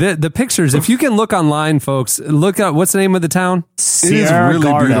 Dude, the pictures, if you can look online, folks, look up, what's the name of the town? It is Sierra really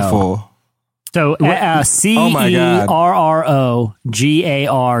Gardo. beautiful. So my God.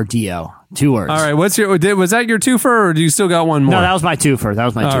 CERROGARDO. 2 words. All right, was that your twofer, or do you still got one more? No, that was my twofer.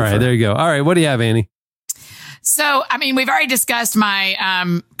 All right, there you go. All right, what do you have, Annie? So, I mean, we've already discussed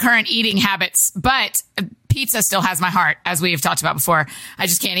my current eating habits, but pizza still has my heart, as we've talked about before. I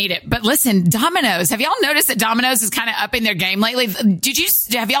just can't eat it. But listen, Domino's. Have y'all noticed that Domino's is kind of upping their game lately?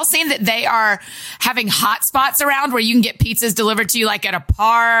 Have y'all seen that they are having hot spots around where you can get pizzas delivered to you, like at a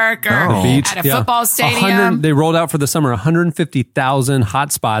park or The beach, at a yeah. football stadium? They rolled out for the summer 150,000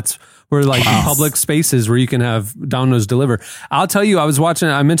 hot spots where like public spaces where you can have Domino's deliver. I'll tell you,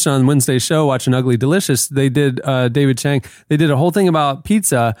 I mentioned on Wednesday's show, watching Ugly Delicious, they did, David Chang, they did a whole thing about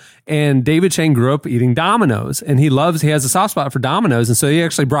pizza, and David Chang grew up eating Domino's, and he has a soft spot for Domino's. And so he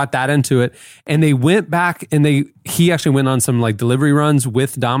actually brought that into it, and they went back and he actually went on some like delivery runs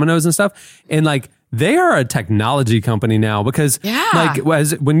with Domino's and stuff. And like, they are a technology company now because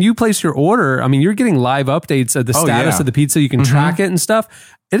when you place your order, I mean, you're getting live updates of the status of the pizza. You can track it and stuff.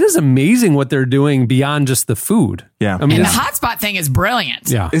 It is amazing what they're doing beyond just the food. Yeah. I mean, and the hotspot thing is brilliant.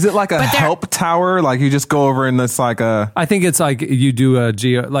 Yeah. Is it like a help tower? Like you just go over and it's like I think it's like you do a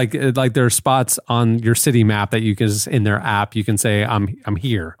like there are spots on your city map that you can just, in their app, you can say, I'm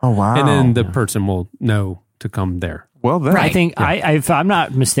here. Oh, wow. And then the person will know to come there. Well, then. I think, if I'm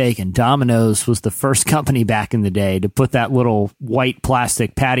not mistaken, Domino's was the first company back in the day to put that little white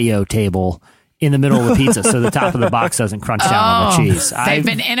plastic patio table in the middle of the pizza so the top of the box doesn't crunch down on the cheese. They've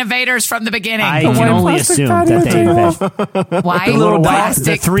been innovators from the beginning. I can only assume that they invented Why? the little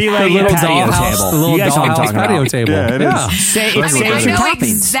plastic. the three-legged patio table. You guys know what I'm talking patio about. table. Yeah, it is. I know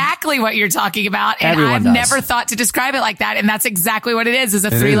exactly what you're talking about, and Everyone I've does. never thought to describe it like that, and that's exactly what it is a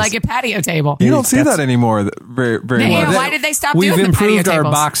three-legged patio table. You don't see that anymore very Yeah, much. why did they stop We've doing the patio improved our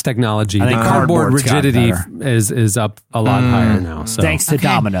tables? box technology. I The think cardboard cardboard's gotten rigidity better. is up a lot higher now. So. Thanks to Okay.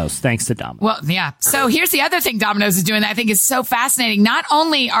 Domino's. Well, yeah. So here's the other thing Domino's is doing that I think is so fascinating. Not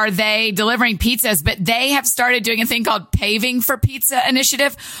only are they delivering pizzas, but they have started doing a thing called Paving for Pizza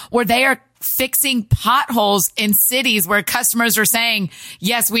initiative, where they are fixing potholes in cities where customers are saying,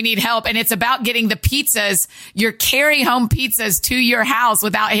 yes, we need help. And it's about getting the pizzas, your carry home pizzas to your house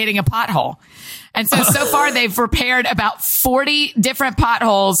without hitting a pothole. And so far they've repaired about 40 different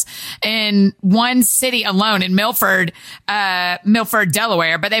potholes in one city alone in Milford,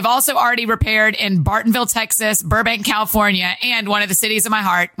 Delaware. But they've also already repaired in Bartonville, Texas, Burbank, California, and one of the cities of my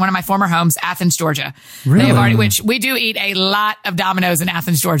heart, one of my former homes, Athens, Georgia. Really? They have already, which we do eat a lot of Domino's in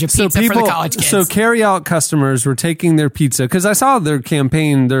Athens, Georgia, pizza for the college kids. So carry out customers were taking their pizza because I saw their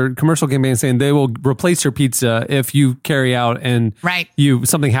campaign, their commercial campaign saying they will replace your pizza if you carry out and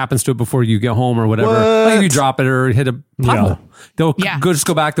something happens to it before you get home or whatever. Like if you drop it or hit a pothole, they'll just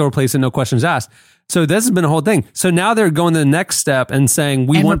go back, they'll replace it, no questions asked. So this has been a whole thing. So now they're going to the next step and saying,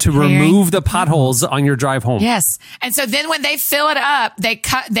 we want to remove the potholes on your drive home. Yes. And so then when they fill it up, they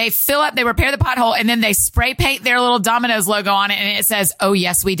repair the pothole, and then they spray paint their little Domino's logo on it, and it says, oh,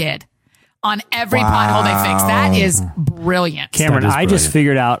 yes, we did. On every pothole they fix. That is brilliant. Cameron, I just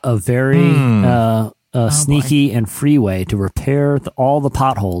figured out a very sneaky and free way to repair all the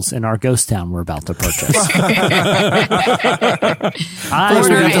potholes in our ghost town we're about to purchase. I'm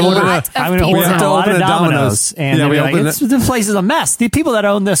going to order a lot of Domino's. And they'll be like, this place is a mess. The people that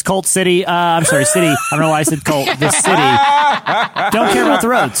own this cult city, I don't know why I said cult, this city, don't care about the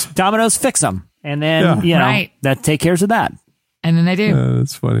roads. Domino's fix them. And then, that take care of that. And then they do.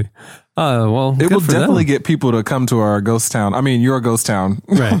 That's funny. Well, it will definitely get people to come to our ghost town. I mean, your ghost town.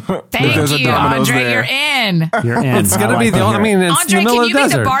 Right. Thank you, Andre. There. You're in. You're in. It's going to be the only. I mean, it's Andre, in the middle can of you the be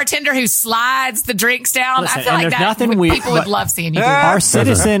desert. the bartender who slides the drinks down? Listen, I feel like that nothing weird, people would love seeing you do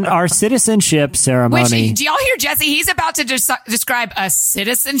that. Our citizenship ceremony. Which, do y'all hear Jesse? He's about to describe a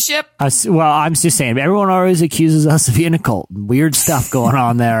citizenship. Well, I'm just saying, everyone always accuses us of being a cult. Weird stuff going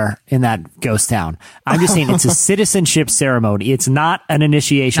on there in that ghost town. I'm just saying it's a citizenship ceremony. It's not an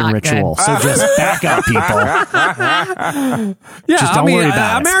initiation ritual. So just back up, people. Just don't worry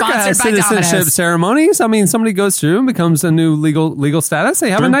about it. America has citizenship ceremonies. I mean, somebody goes through and becomes a new legal status. They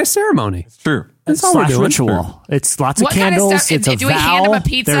have a nice ceremony. True. It's ritual. It's lots of candles. Kind of it's a do vow. we hand them a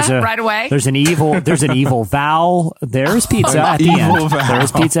pizza right away? There's an evil vow. There's pizza at the end.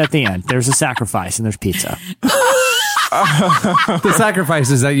 There's pizza at the end. There's a sacrifice and there's pizza. The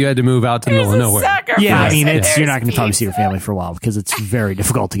sacrifice is that you had to move out to the middle of nowhere. Yeah, I mean, you're not going to probably see your family for a while because it's very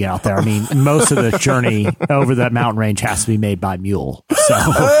difficult to get out there. I mean, most of the journey over that mountain range has to be made by mule. So,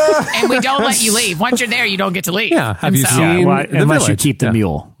 and we don't let you leave. Once you're there, you don't get to leave. Yeah, have you seen the unless you village? keep the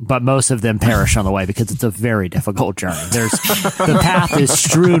mule? But most of them perish on the way because it's a very difficult journey. The path is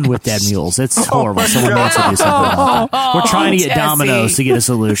strewn with dead mules. It's horrible. Someone needs to do something about that. We're trying to get Domino's to get a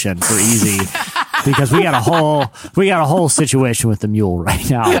solution for easy. Because we got a whole situation with the mule right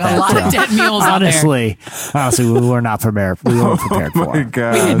now. Got a lot of dead mules out there. Honestly, we were not prepared. We weren't prepared for it.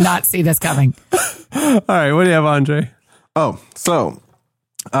 We did not see this coming. All right, what do you have, Andre? Oh, so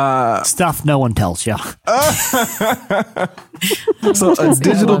stuff no one tells you. So a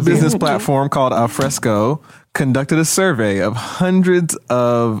digital business platform called Alfresco conducted a survey of hundreds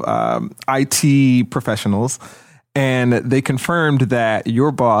of IT professionals. And they confirmed that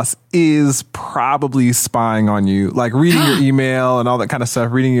your boss is probably spying on you, like reading your email and all that kind of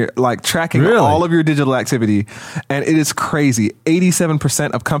stuff, tracking all of your digital activity. And it is crazy.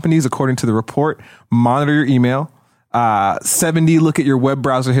 87% of companies, according to the report, monitor your email. 70% look at your web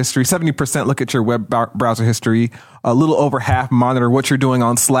browser history. 70% look at your web browser history. A little over half monitor what you're doing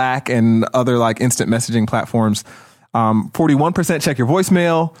on Slack and other like instant messaging platforms. 41% check your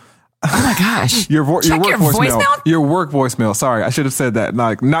voicemail. Oh my gosh. Your work Check your voicemail? Your work voicemail. Sorry, I should have said that.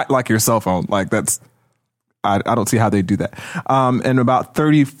 Not like your cell phone. Like that's. I don't see how they do that. And about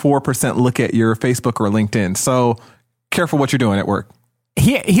 34% look at your Facebook or LinkedIn. So careful what you're doing at work.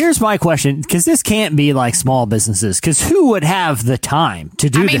 Here's my question, because this can't be like small businesses, because who would have the time to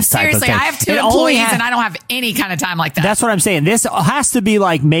do this type of thing? Seriously, I have 2 employees and I don't have any kind of time like that. That's what I'm saying. This has to be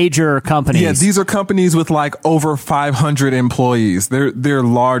like major companies. Yeah, these are companies with like over 500 employees. They're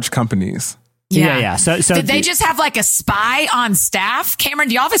large companies. Yeah. So did they just have like a spy on staff? Cameron,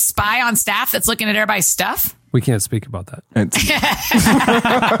 do y'all have a spy on staff that's looking at everybody's stuff? We can't speak about that.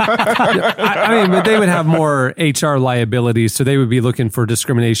 I mean, but they would have more HR liabilities, so they would be looking for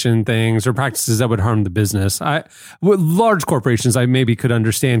discrimination things or practices that would harm the business. With large corporations, I maybe could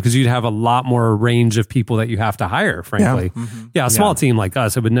understand because you'd have a lot more range of people that you have to hire, frankly. Yeah, a small team like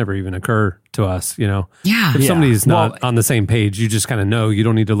us, it would never even occur to us, you know? Yeah. If somebody's not on the same page, you just kind of know. You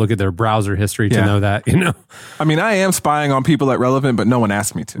don't need to look at their browser history to know that, you know? I mean, I am spying on people at Relevant, but no one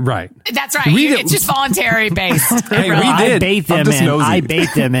asked me to. Right. That's right. It's just voluntary based. Hey, I bait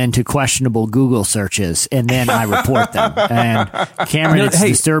them into questionable Google searches, and then I report them. And Cameron, it's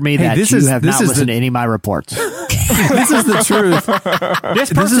disturbed me that you have not listened to any of my reports. This is the truth.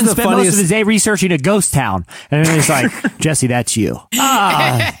 This person spent most of his day researching a ghost town, and then it's like, Jesse, that's you.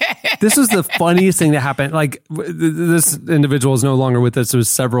 This was the funniest thing that happened. Like, this individual is no longer with us. It was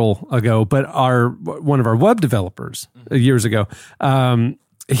several ago, but one of our web developers years ago,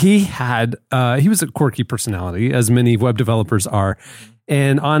 he was a quirky personality, as many web developers are.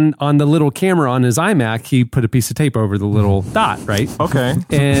 And on the little camera on his iMac, he put a piece of tape over the little dot, right? Okay.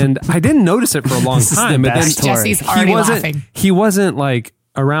 And I didn't notice it for a long time. But then Jesse's already laughing. He wasn't like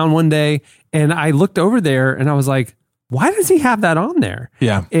around one day, and I looked over there and I was like, why does he have that on there?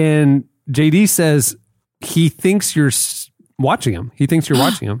 Yeah. And JD says he thinks you're watching him. He thinks you're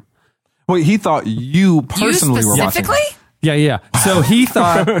watching him. Well, he thought you personally were watching. Specifically? Yeah. So he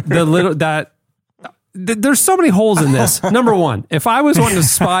thought there's so many holes in this. Number one, if I was wanting to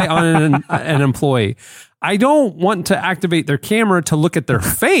spy on an employee, I don't want to activate their camera to look at their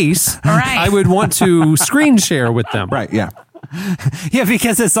face. All right. I would want to screen share with them. Right, yeah. Yeah,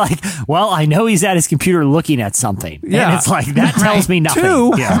 because it's like, well, I know he's at his computer looking at something. Yeah. And it's like, that tells me nothing.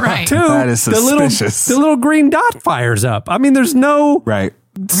 Two, That is suspicious. The little green dot fires up. I mean, there's no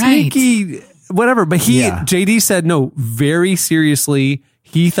sneaky whatever. But JD said, no, very seriously,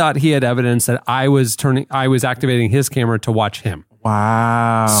 he thought he had evidence that I was activating his camera to watch him.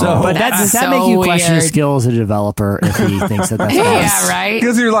 Wow. So, but does that make you question your skill as a developer if he thinks that's Yeah, right.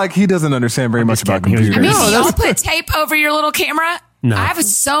 Because you're like, he doesn't understand very much about computers. I mean, do y'all put tape over your little camera? No. I have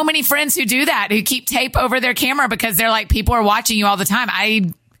so many friends who do that, who keep tape over their camera because they're like, people are watching you all the time.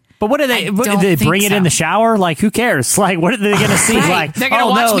 But what do they bring it in the shower? Like, who cares? Like, what are they going to see? Right. Like, they're going to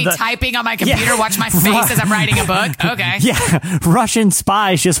watch me typing on my computer, watch my face as I'm writing a book. Okay. Yeah. Russian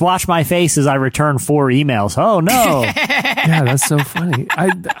spies just watch my face as I return 4 emails. Oh, no. Yeah, that's so funny.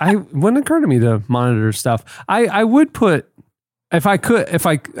 I wouldn't occur to me to monitor stuff. I would put, I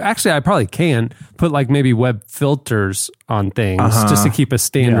probably can put like maybe web filters on things just to keep a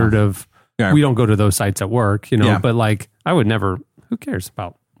standard of, we don't go to those sites at work, you know, but like I would never, who cares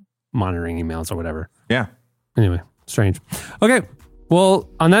about monitoring emails or whatever. Yeah. Anyway, strange. Okay. Well,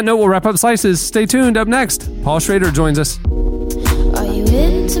 on that note, we'll wrap up Slices. Stay tuned. Up next, Paul Schrader joins us. Are you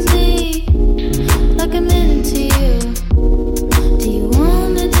into me like I'm into you? Do you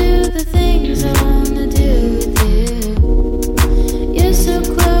want to do the things I want to do with you? You're so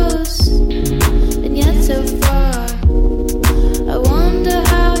close and yet so far. I wonder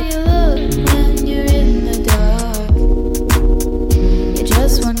how you look when you're in the dark. You're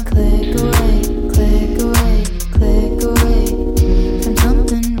just one click away, click away, click away from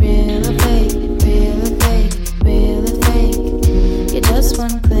something real or fake, real or fake, real or fake. You're just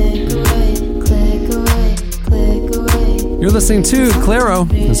one click away, click away, click away. You're listening to Claro.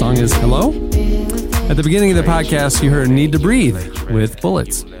 The song is Hello. At the beginning of the podcast, you heard Need to Breathe with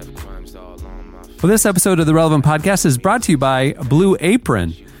Bullets. Well, this episode of the Relevant Podcast is brought to you by Blue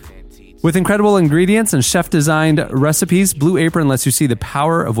Apron. With incredible ingredients and chef-designed recipes, Blue Apron lets you see the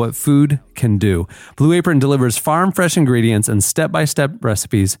power of what food can do. Blue Apron delivers farm-fresh ingredients and step-by-step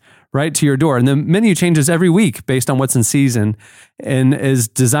recipes right to your door. And the menu changes every week based on what's in season and is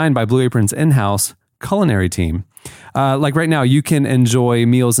designed by Blue Apron's in-house culinary team. Like right now, you can enjoy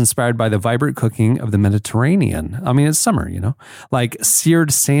meals inspired by the vibrant cooking of the Mediterranean. I mean, it's summer, you know, like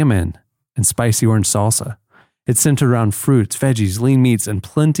seared salmon and spicy orange salsa. It's centered around fruits, veggies, lean meats, and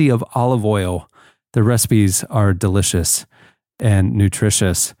plenty of olive oil. The recipes are delicious and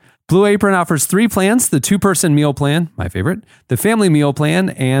nutritious. Blue Apron offers 3 plans: the 2-person meal plan, my favorite, the family meal plan,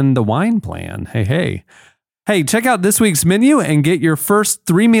 and the wine plan. Hey, check out this week's menu and get your first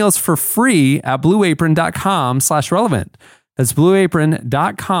 3 meals for free at blueapron.com/relevant. That's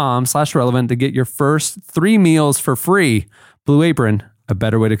blueapron.com/relevant to get your first 3 meals for free. Blue Apron, a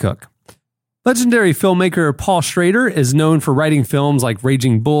better way to cook. Legendary filmmaker Paul Schrader is known for writing films like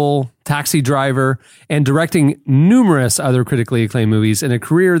Raging Bull, Taxi Driver, and directing numerous other critically acclaimed movies in a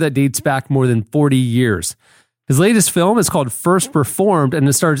career that dates back more than 40 years. His latest film is called First Reformed, and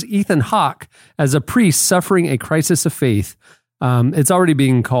it stars Ethan Hawke as a priest suffering a crisis of faith. It's already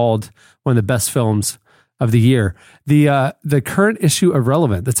being called one of the best films of the year. The current issue of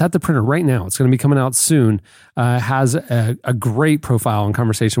Relevant that's at the printer right now, it's going to be coming out soon, has a great profile and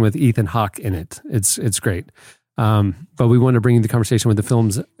conversation with Ethan Hawke in it. It's great. But we want to bring you the conversation with the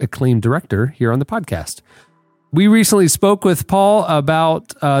film's acclaimed director here on the podcast. We recently spoke with Paul about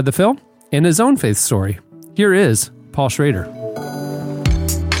the film and his own faith story. Here is Paul Schrader.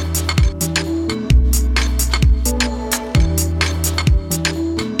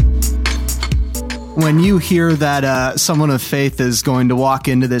 When you hear that someone of faith is going to walk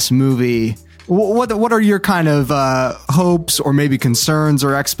into this movie, what are your kind of hopes or maybe concerns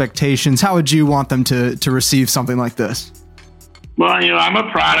or expectations? How would you want them to receive something like this? Well, I'm a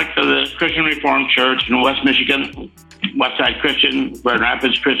product of the Christian Reformed Church in West Michigan, Westside Christian, Grand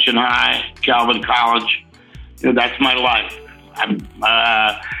Rapids Christian High, Calvin College. That's my life.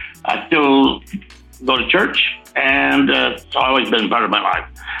 I still go to church, and it's always been part of my life.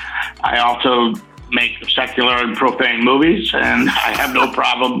 I also make secular and profane movies, and I have no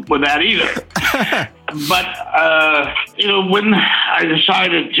problem with that either. But, when I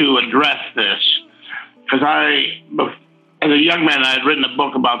decided to address this, because as a young man, I had written a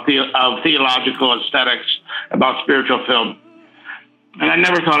book about theological aesthetics, about spiritual film. And I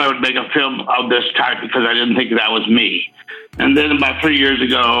never thought I would make a film of this type because I didn't think that was me. And then about 3 years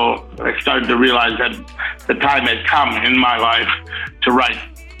ago, I started to realize that the time had come in my life to write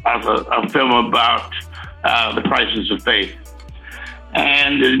a film about the crisis of faith.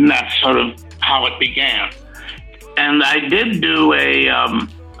 And that's sort of how it began. And I did do a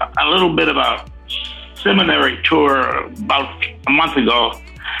little bit of a seminary tour about a month ago.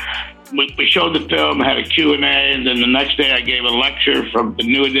 We showed the film, had a Q&A, and then the next day I gave a lecture from the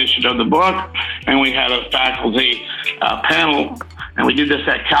new edition of the book, and we had a faculty panel, and we did this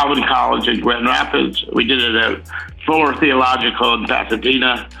at Calvin College in Grand Rapids. We did it at Fuller Theological in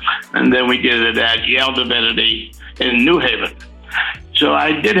Pasadena, and then we did it at Yale Divinity in New Haven. So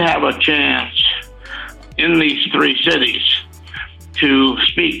I did have a chance in these 3 cities to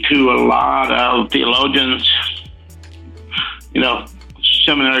speak to a lot of theologians,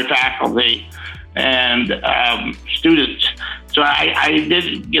 seminary faculty, and students. So I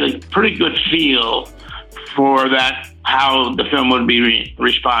did get a pretty good feel for that, how the film would be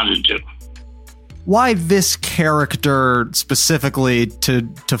responded to. Why this character specifically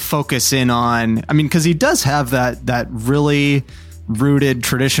to focus in on? I mean, because he does have that really rooted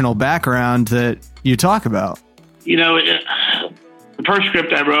traditional background that you talk about. The first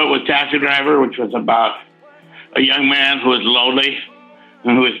script I wrote was Taxi Driver, which was about a young man who was lonely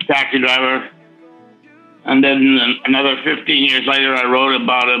and who was a taxi driver. And then another 15 years later, I wrote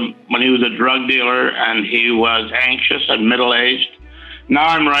about him when he was a drug dealer and he was anxious and middle-aged. Now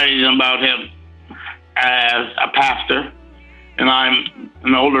I'm writing about him as a pastor, and I'm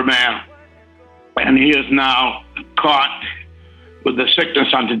an older man, and he is now caught with the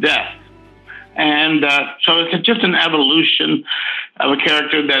sickness unto death. And so it's just an evolution of a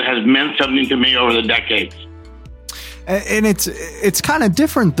character that has meant something to me over the decades. And it's kind of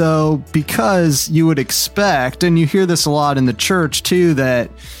different, though, because you would expect, and you hear this a lot in the church, too, that,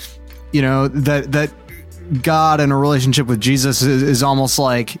 that God and a relationship with Jesus is almost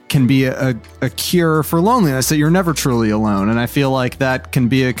like can be a cure for loneliness, that you're never truly alone. And I feel like that can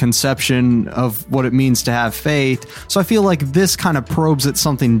be a conception of what it means to have faith. So I feel like this kind of probes at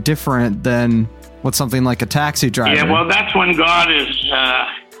something different than what something like a Taxi Driver. Yeah, well, that's when God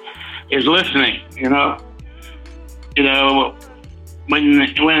is listening, when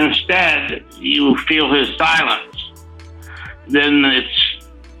instead you feel his silence, then it's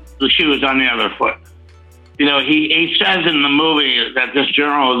the shoe is on the other foot. He says in the movie that this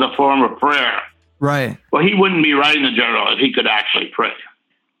journal is a form of prayer. Right. Well, he wouldn't be writing the journal if he could actually pray.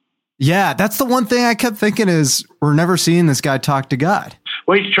 Yeah, that's the one thing I kept thinking is we're never seeing this guy talk to God.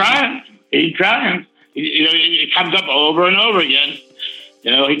 Well, he's trying. It comes up over and over again.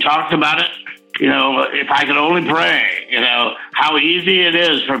 He talks about it. If I could only pray, how easy it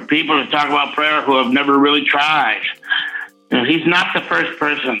is for people to talk about prayer who have never really tried. He's not the first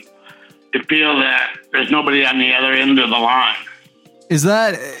person to feel that there's nobody on the other end of the line. Is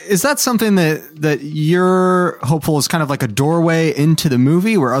that something that you're hopeful is kind of like a doorway into the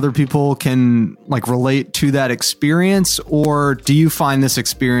movie where other people can like relate to that experience? Or do you find this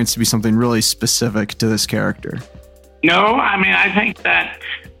experience to be something really specific to this character? No, I mean, I think that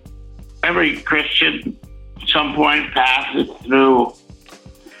every Christian at some point passes through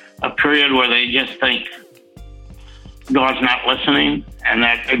a period where they just think God's not listening and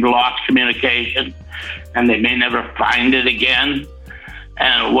that they've lost communication and they may never find it again.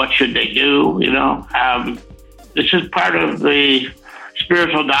 And what should they do? You know, this is part of the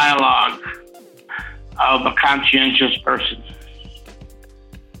spiritual dialogue of a conscientious person.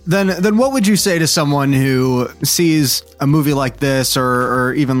 Then what would you say to someone who sees a movie like this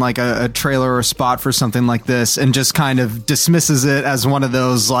or even like a trailer or a spot for something like this and just kind of dismisses it as one of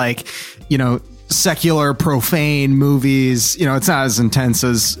those like, you know, secular profane movies? You know, it's not as intense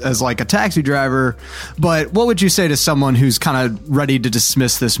as like a Taxi Driver, but what would you say to someone who's kind of ready to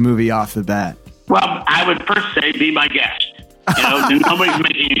dismiss this movie off the bat? Well, I would first say be my guest. You know, nobody's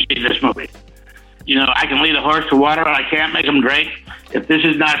making you see this movie. You know, I can lead a horse to water, I can't make him drink. If this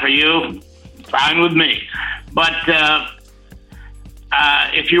is not for you, fine with me. But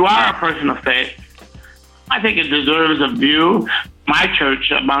if you are a person of faith, I think it deserves a view. My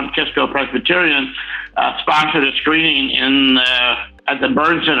church, Mount Kisco Presbyterian, sponsored a screening at the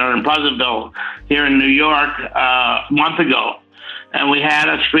Burn Center in Pleasantville here in New York a month ago. And we had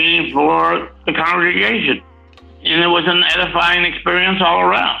a screening for the congregation. And it was an edifying experience all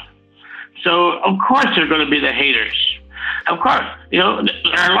around. So, of course, there are going to be the haters. Of course, you know,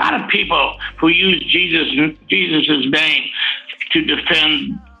 there are a lot of people who use Jesus' name to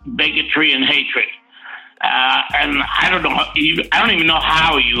defend bigotry and hatred. And I don't even know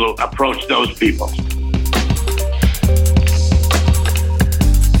how you approach those people.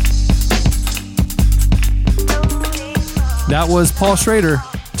 That was Paul Schrader.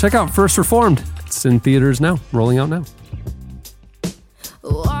 Check out First Reformed. It's in theaters now, rolling out now.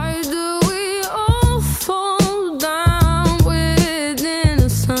 Why do we all fall down with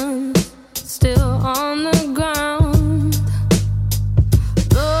innocence still on the ground?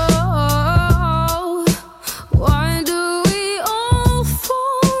 Oh, why do we all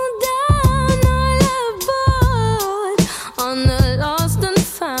fall down but on the lost and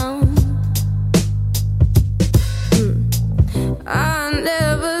found? I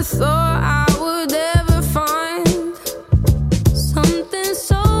never thought I would ever find something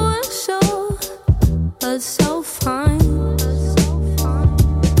so unsure, but so fine.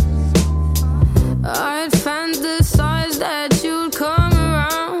 I'd fantasize that you'd come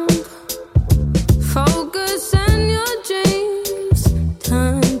around, focus and your dreams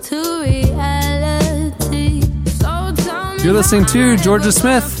turn to reality. So tell me, You're listening to Georgia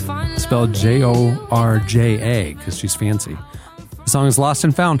Smith, spelled Jorja, because she's fancy. The song is Lost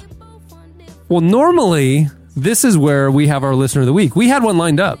and Found. Well, normally, this is where we have our listener of the week. We had one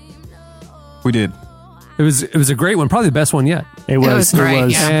lined up. We did. It was a great one, probably the best one yet. It was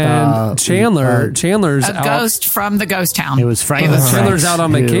great, yeah. And Chandler's A out. ghost from the ghost town. It was Franklin. Chandler's out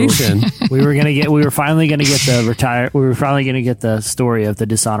on vacation. We were finally gonna get the story of the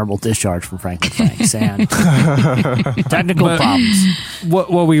dishonorable discharge from Franklin Franks and technical problems.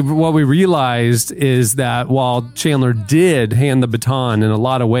 What we realized is that while Chandler did hand the baton in a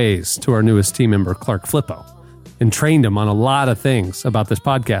lot of ways to our newest team member, Clark Flippo, and trained him on a lot of things about this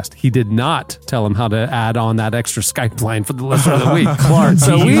podcast, he did not tell him how to add on that extra Skype line for the listener of the week. Clark,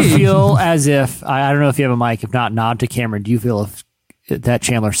 so do you feel as if, I don't know if you have a mic, if not, nod to Cameron, do you feel that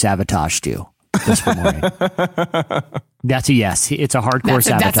Chandler sabotaged you this morning? That's a yes. It's a hardcore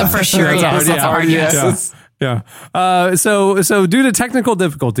sabotage. That's a for sure yes. That's a hard yes. Yeah. So due to technical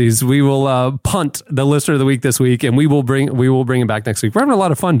difficulties, we will punt the listener of the week this week, and we will bring him back next week. We're having a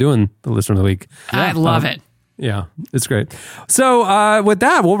lot of fun doing the listener of the week. I love it. Yeah, it's great. So with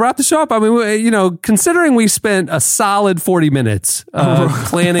that, we'll wrap the show up. I mean, considering we spent a solid 40 minutes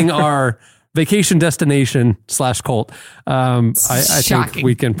planning our vacation destination /cult, I think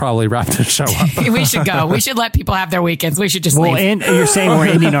we can probably wrap the show up. We should go. We should let people have their weekends. We should just leave. And you're saying we're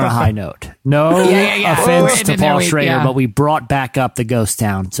ending on a high note. No offense to Paul Schrader, but we brought back up the ghost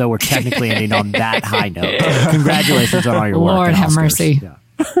town, so we're technically ending on that high note. Congratulations on all your work. Lord have mercy. Yeah.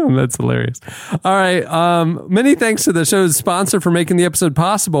 That's hilarious. All right. Many thanks to the show's sponsor for making the episode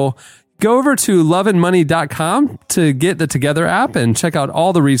possible. Go over to loveandmoney.com to get the Together app and check out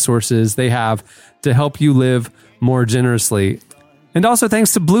all the resources they have to help you live more generously. And also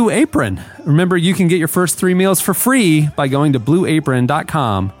thanks to Blue Apron. Remember, you can get your first 3 meals for free by going to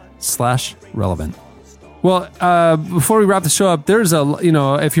blueapron.com/relevant. Well, before we wrap the show up, there's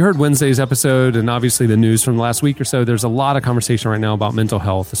if you heard Wednesday's episode and obviously the news from the last week or so, there's a lot of conversation right now about mental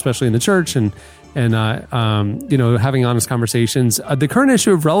health, especially in the church and having honest conversations. The current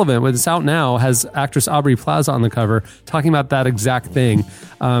issue of Relevant, it's out now, has actress Aubrey Plaza on the cover talking about that exact thing.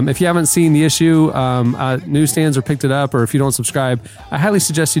 If you haven't seen the issue, newsstands or picked it up, or if you don't subscribe, I highly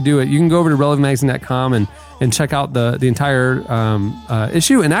suggest you do it. You can go over to relevantmagazine.com and check out the entire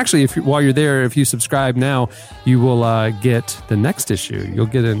issue. And actually, while you're there, if you subscribe now, you will get the next issue. You'll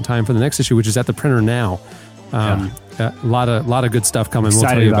get it in time for the next issue, which is at the printer now. A lot of good stuff coming. We'll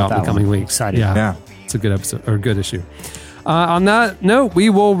tell you about in the coming weeks. Excited. Yeah. It's a good episode or a good issue. On that note,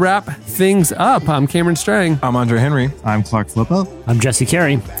 we will wrap things up. I'm Cameron Strang. I'm Andre Henry. I'm Clark Flippo. I'm Jesse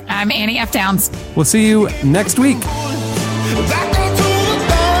Carey. I'm Annie F. Downs. We'll see you next week. Back into the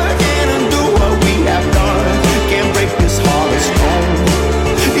dark and undo what we have done. Can't break this heart of stone.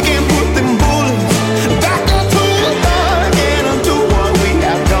 You can't put them bullets back into the dark and undo what we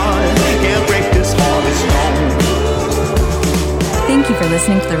have done. Can't break this heart of stone. Thank you for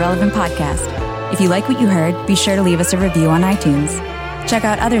listening to the Relevant Podcast. If you like what you heard, be sure to leave us a review on iTunes. Check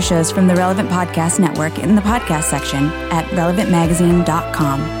out other shows from the Relevant Podcast Network in the podcast section at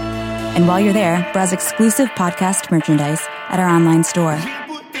relevantmagazine.com. And while you're there, browse exclusive podcast merchandise at our online store.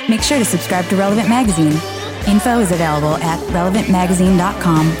 Make sure to subscribe to Relevant Magazine. Info is available at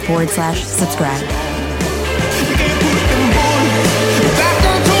relevantmagazine.com/subscribe. Back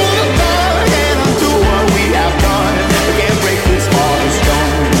into the dark and undo what we have done. Can't break this heart of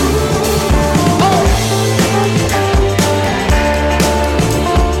stone.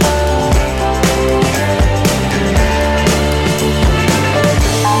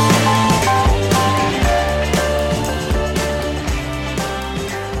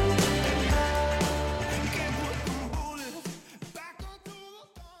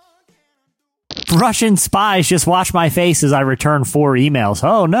 Russian spies just watch my face as I return 4 emails.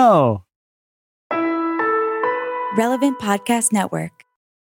 Oh, no. Relevant Podcast Network.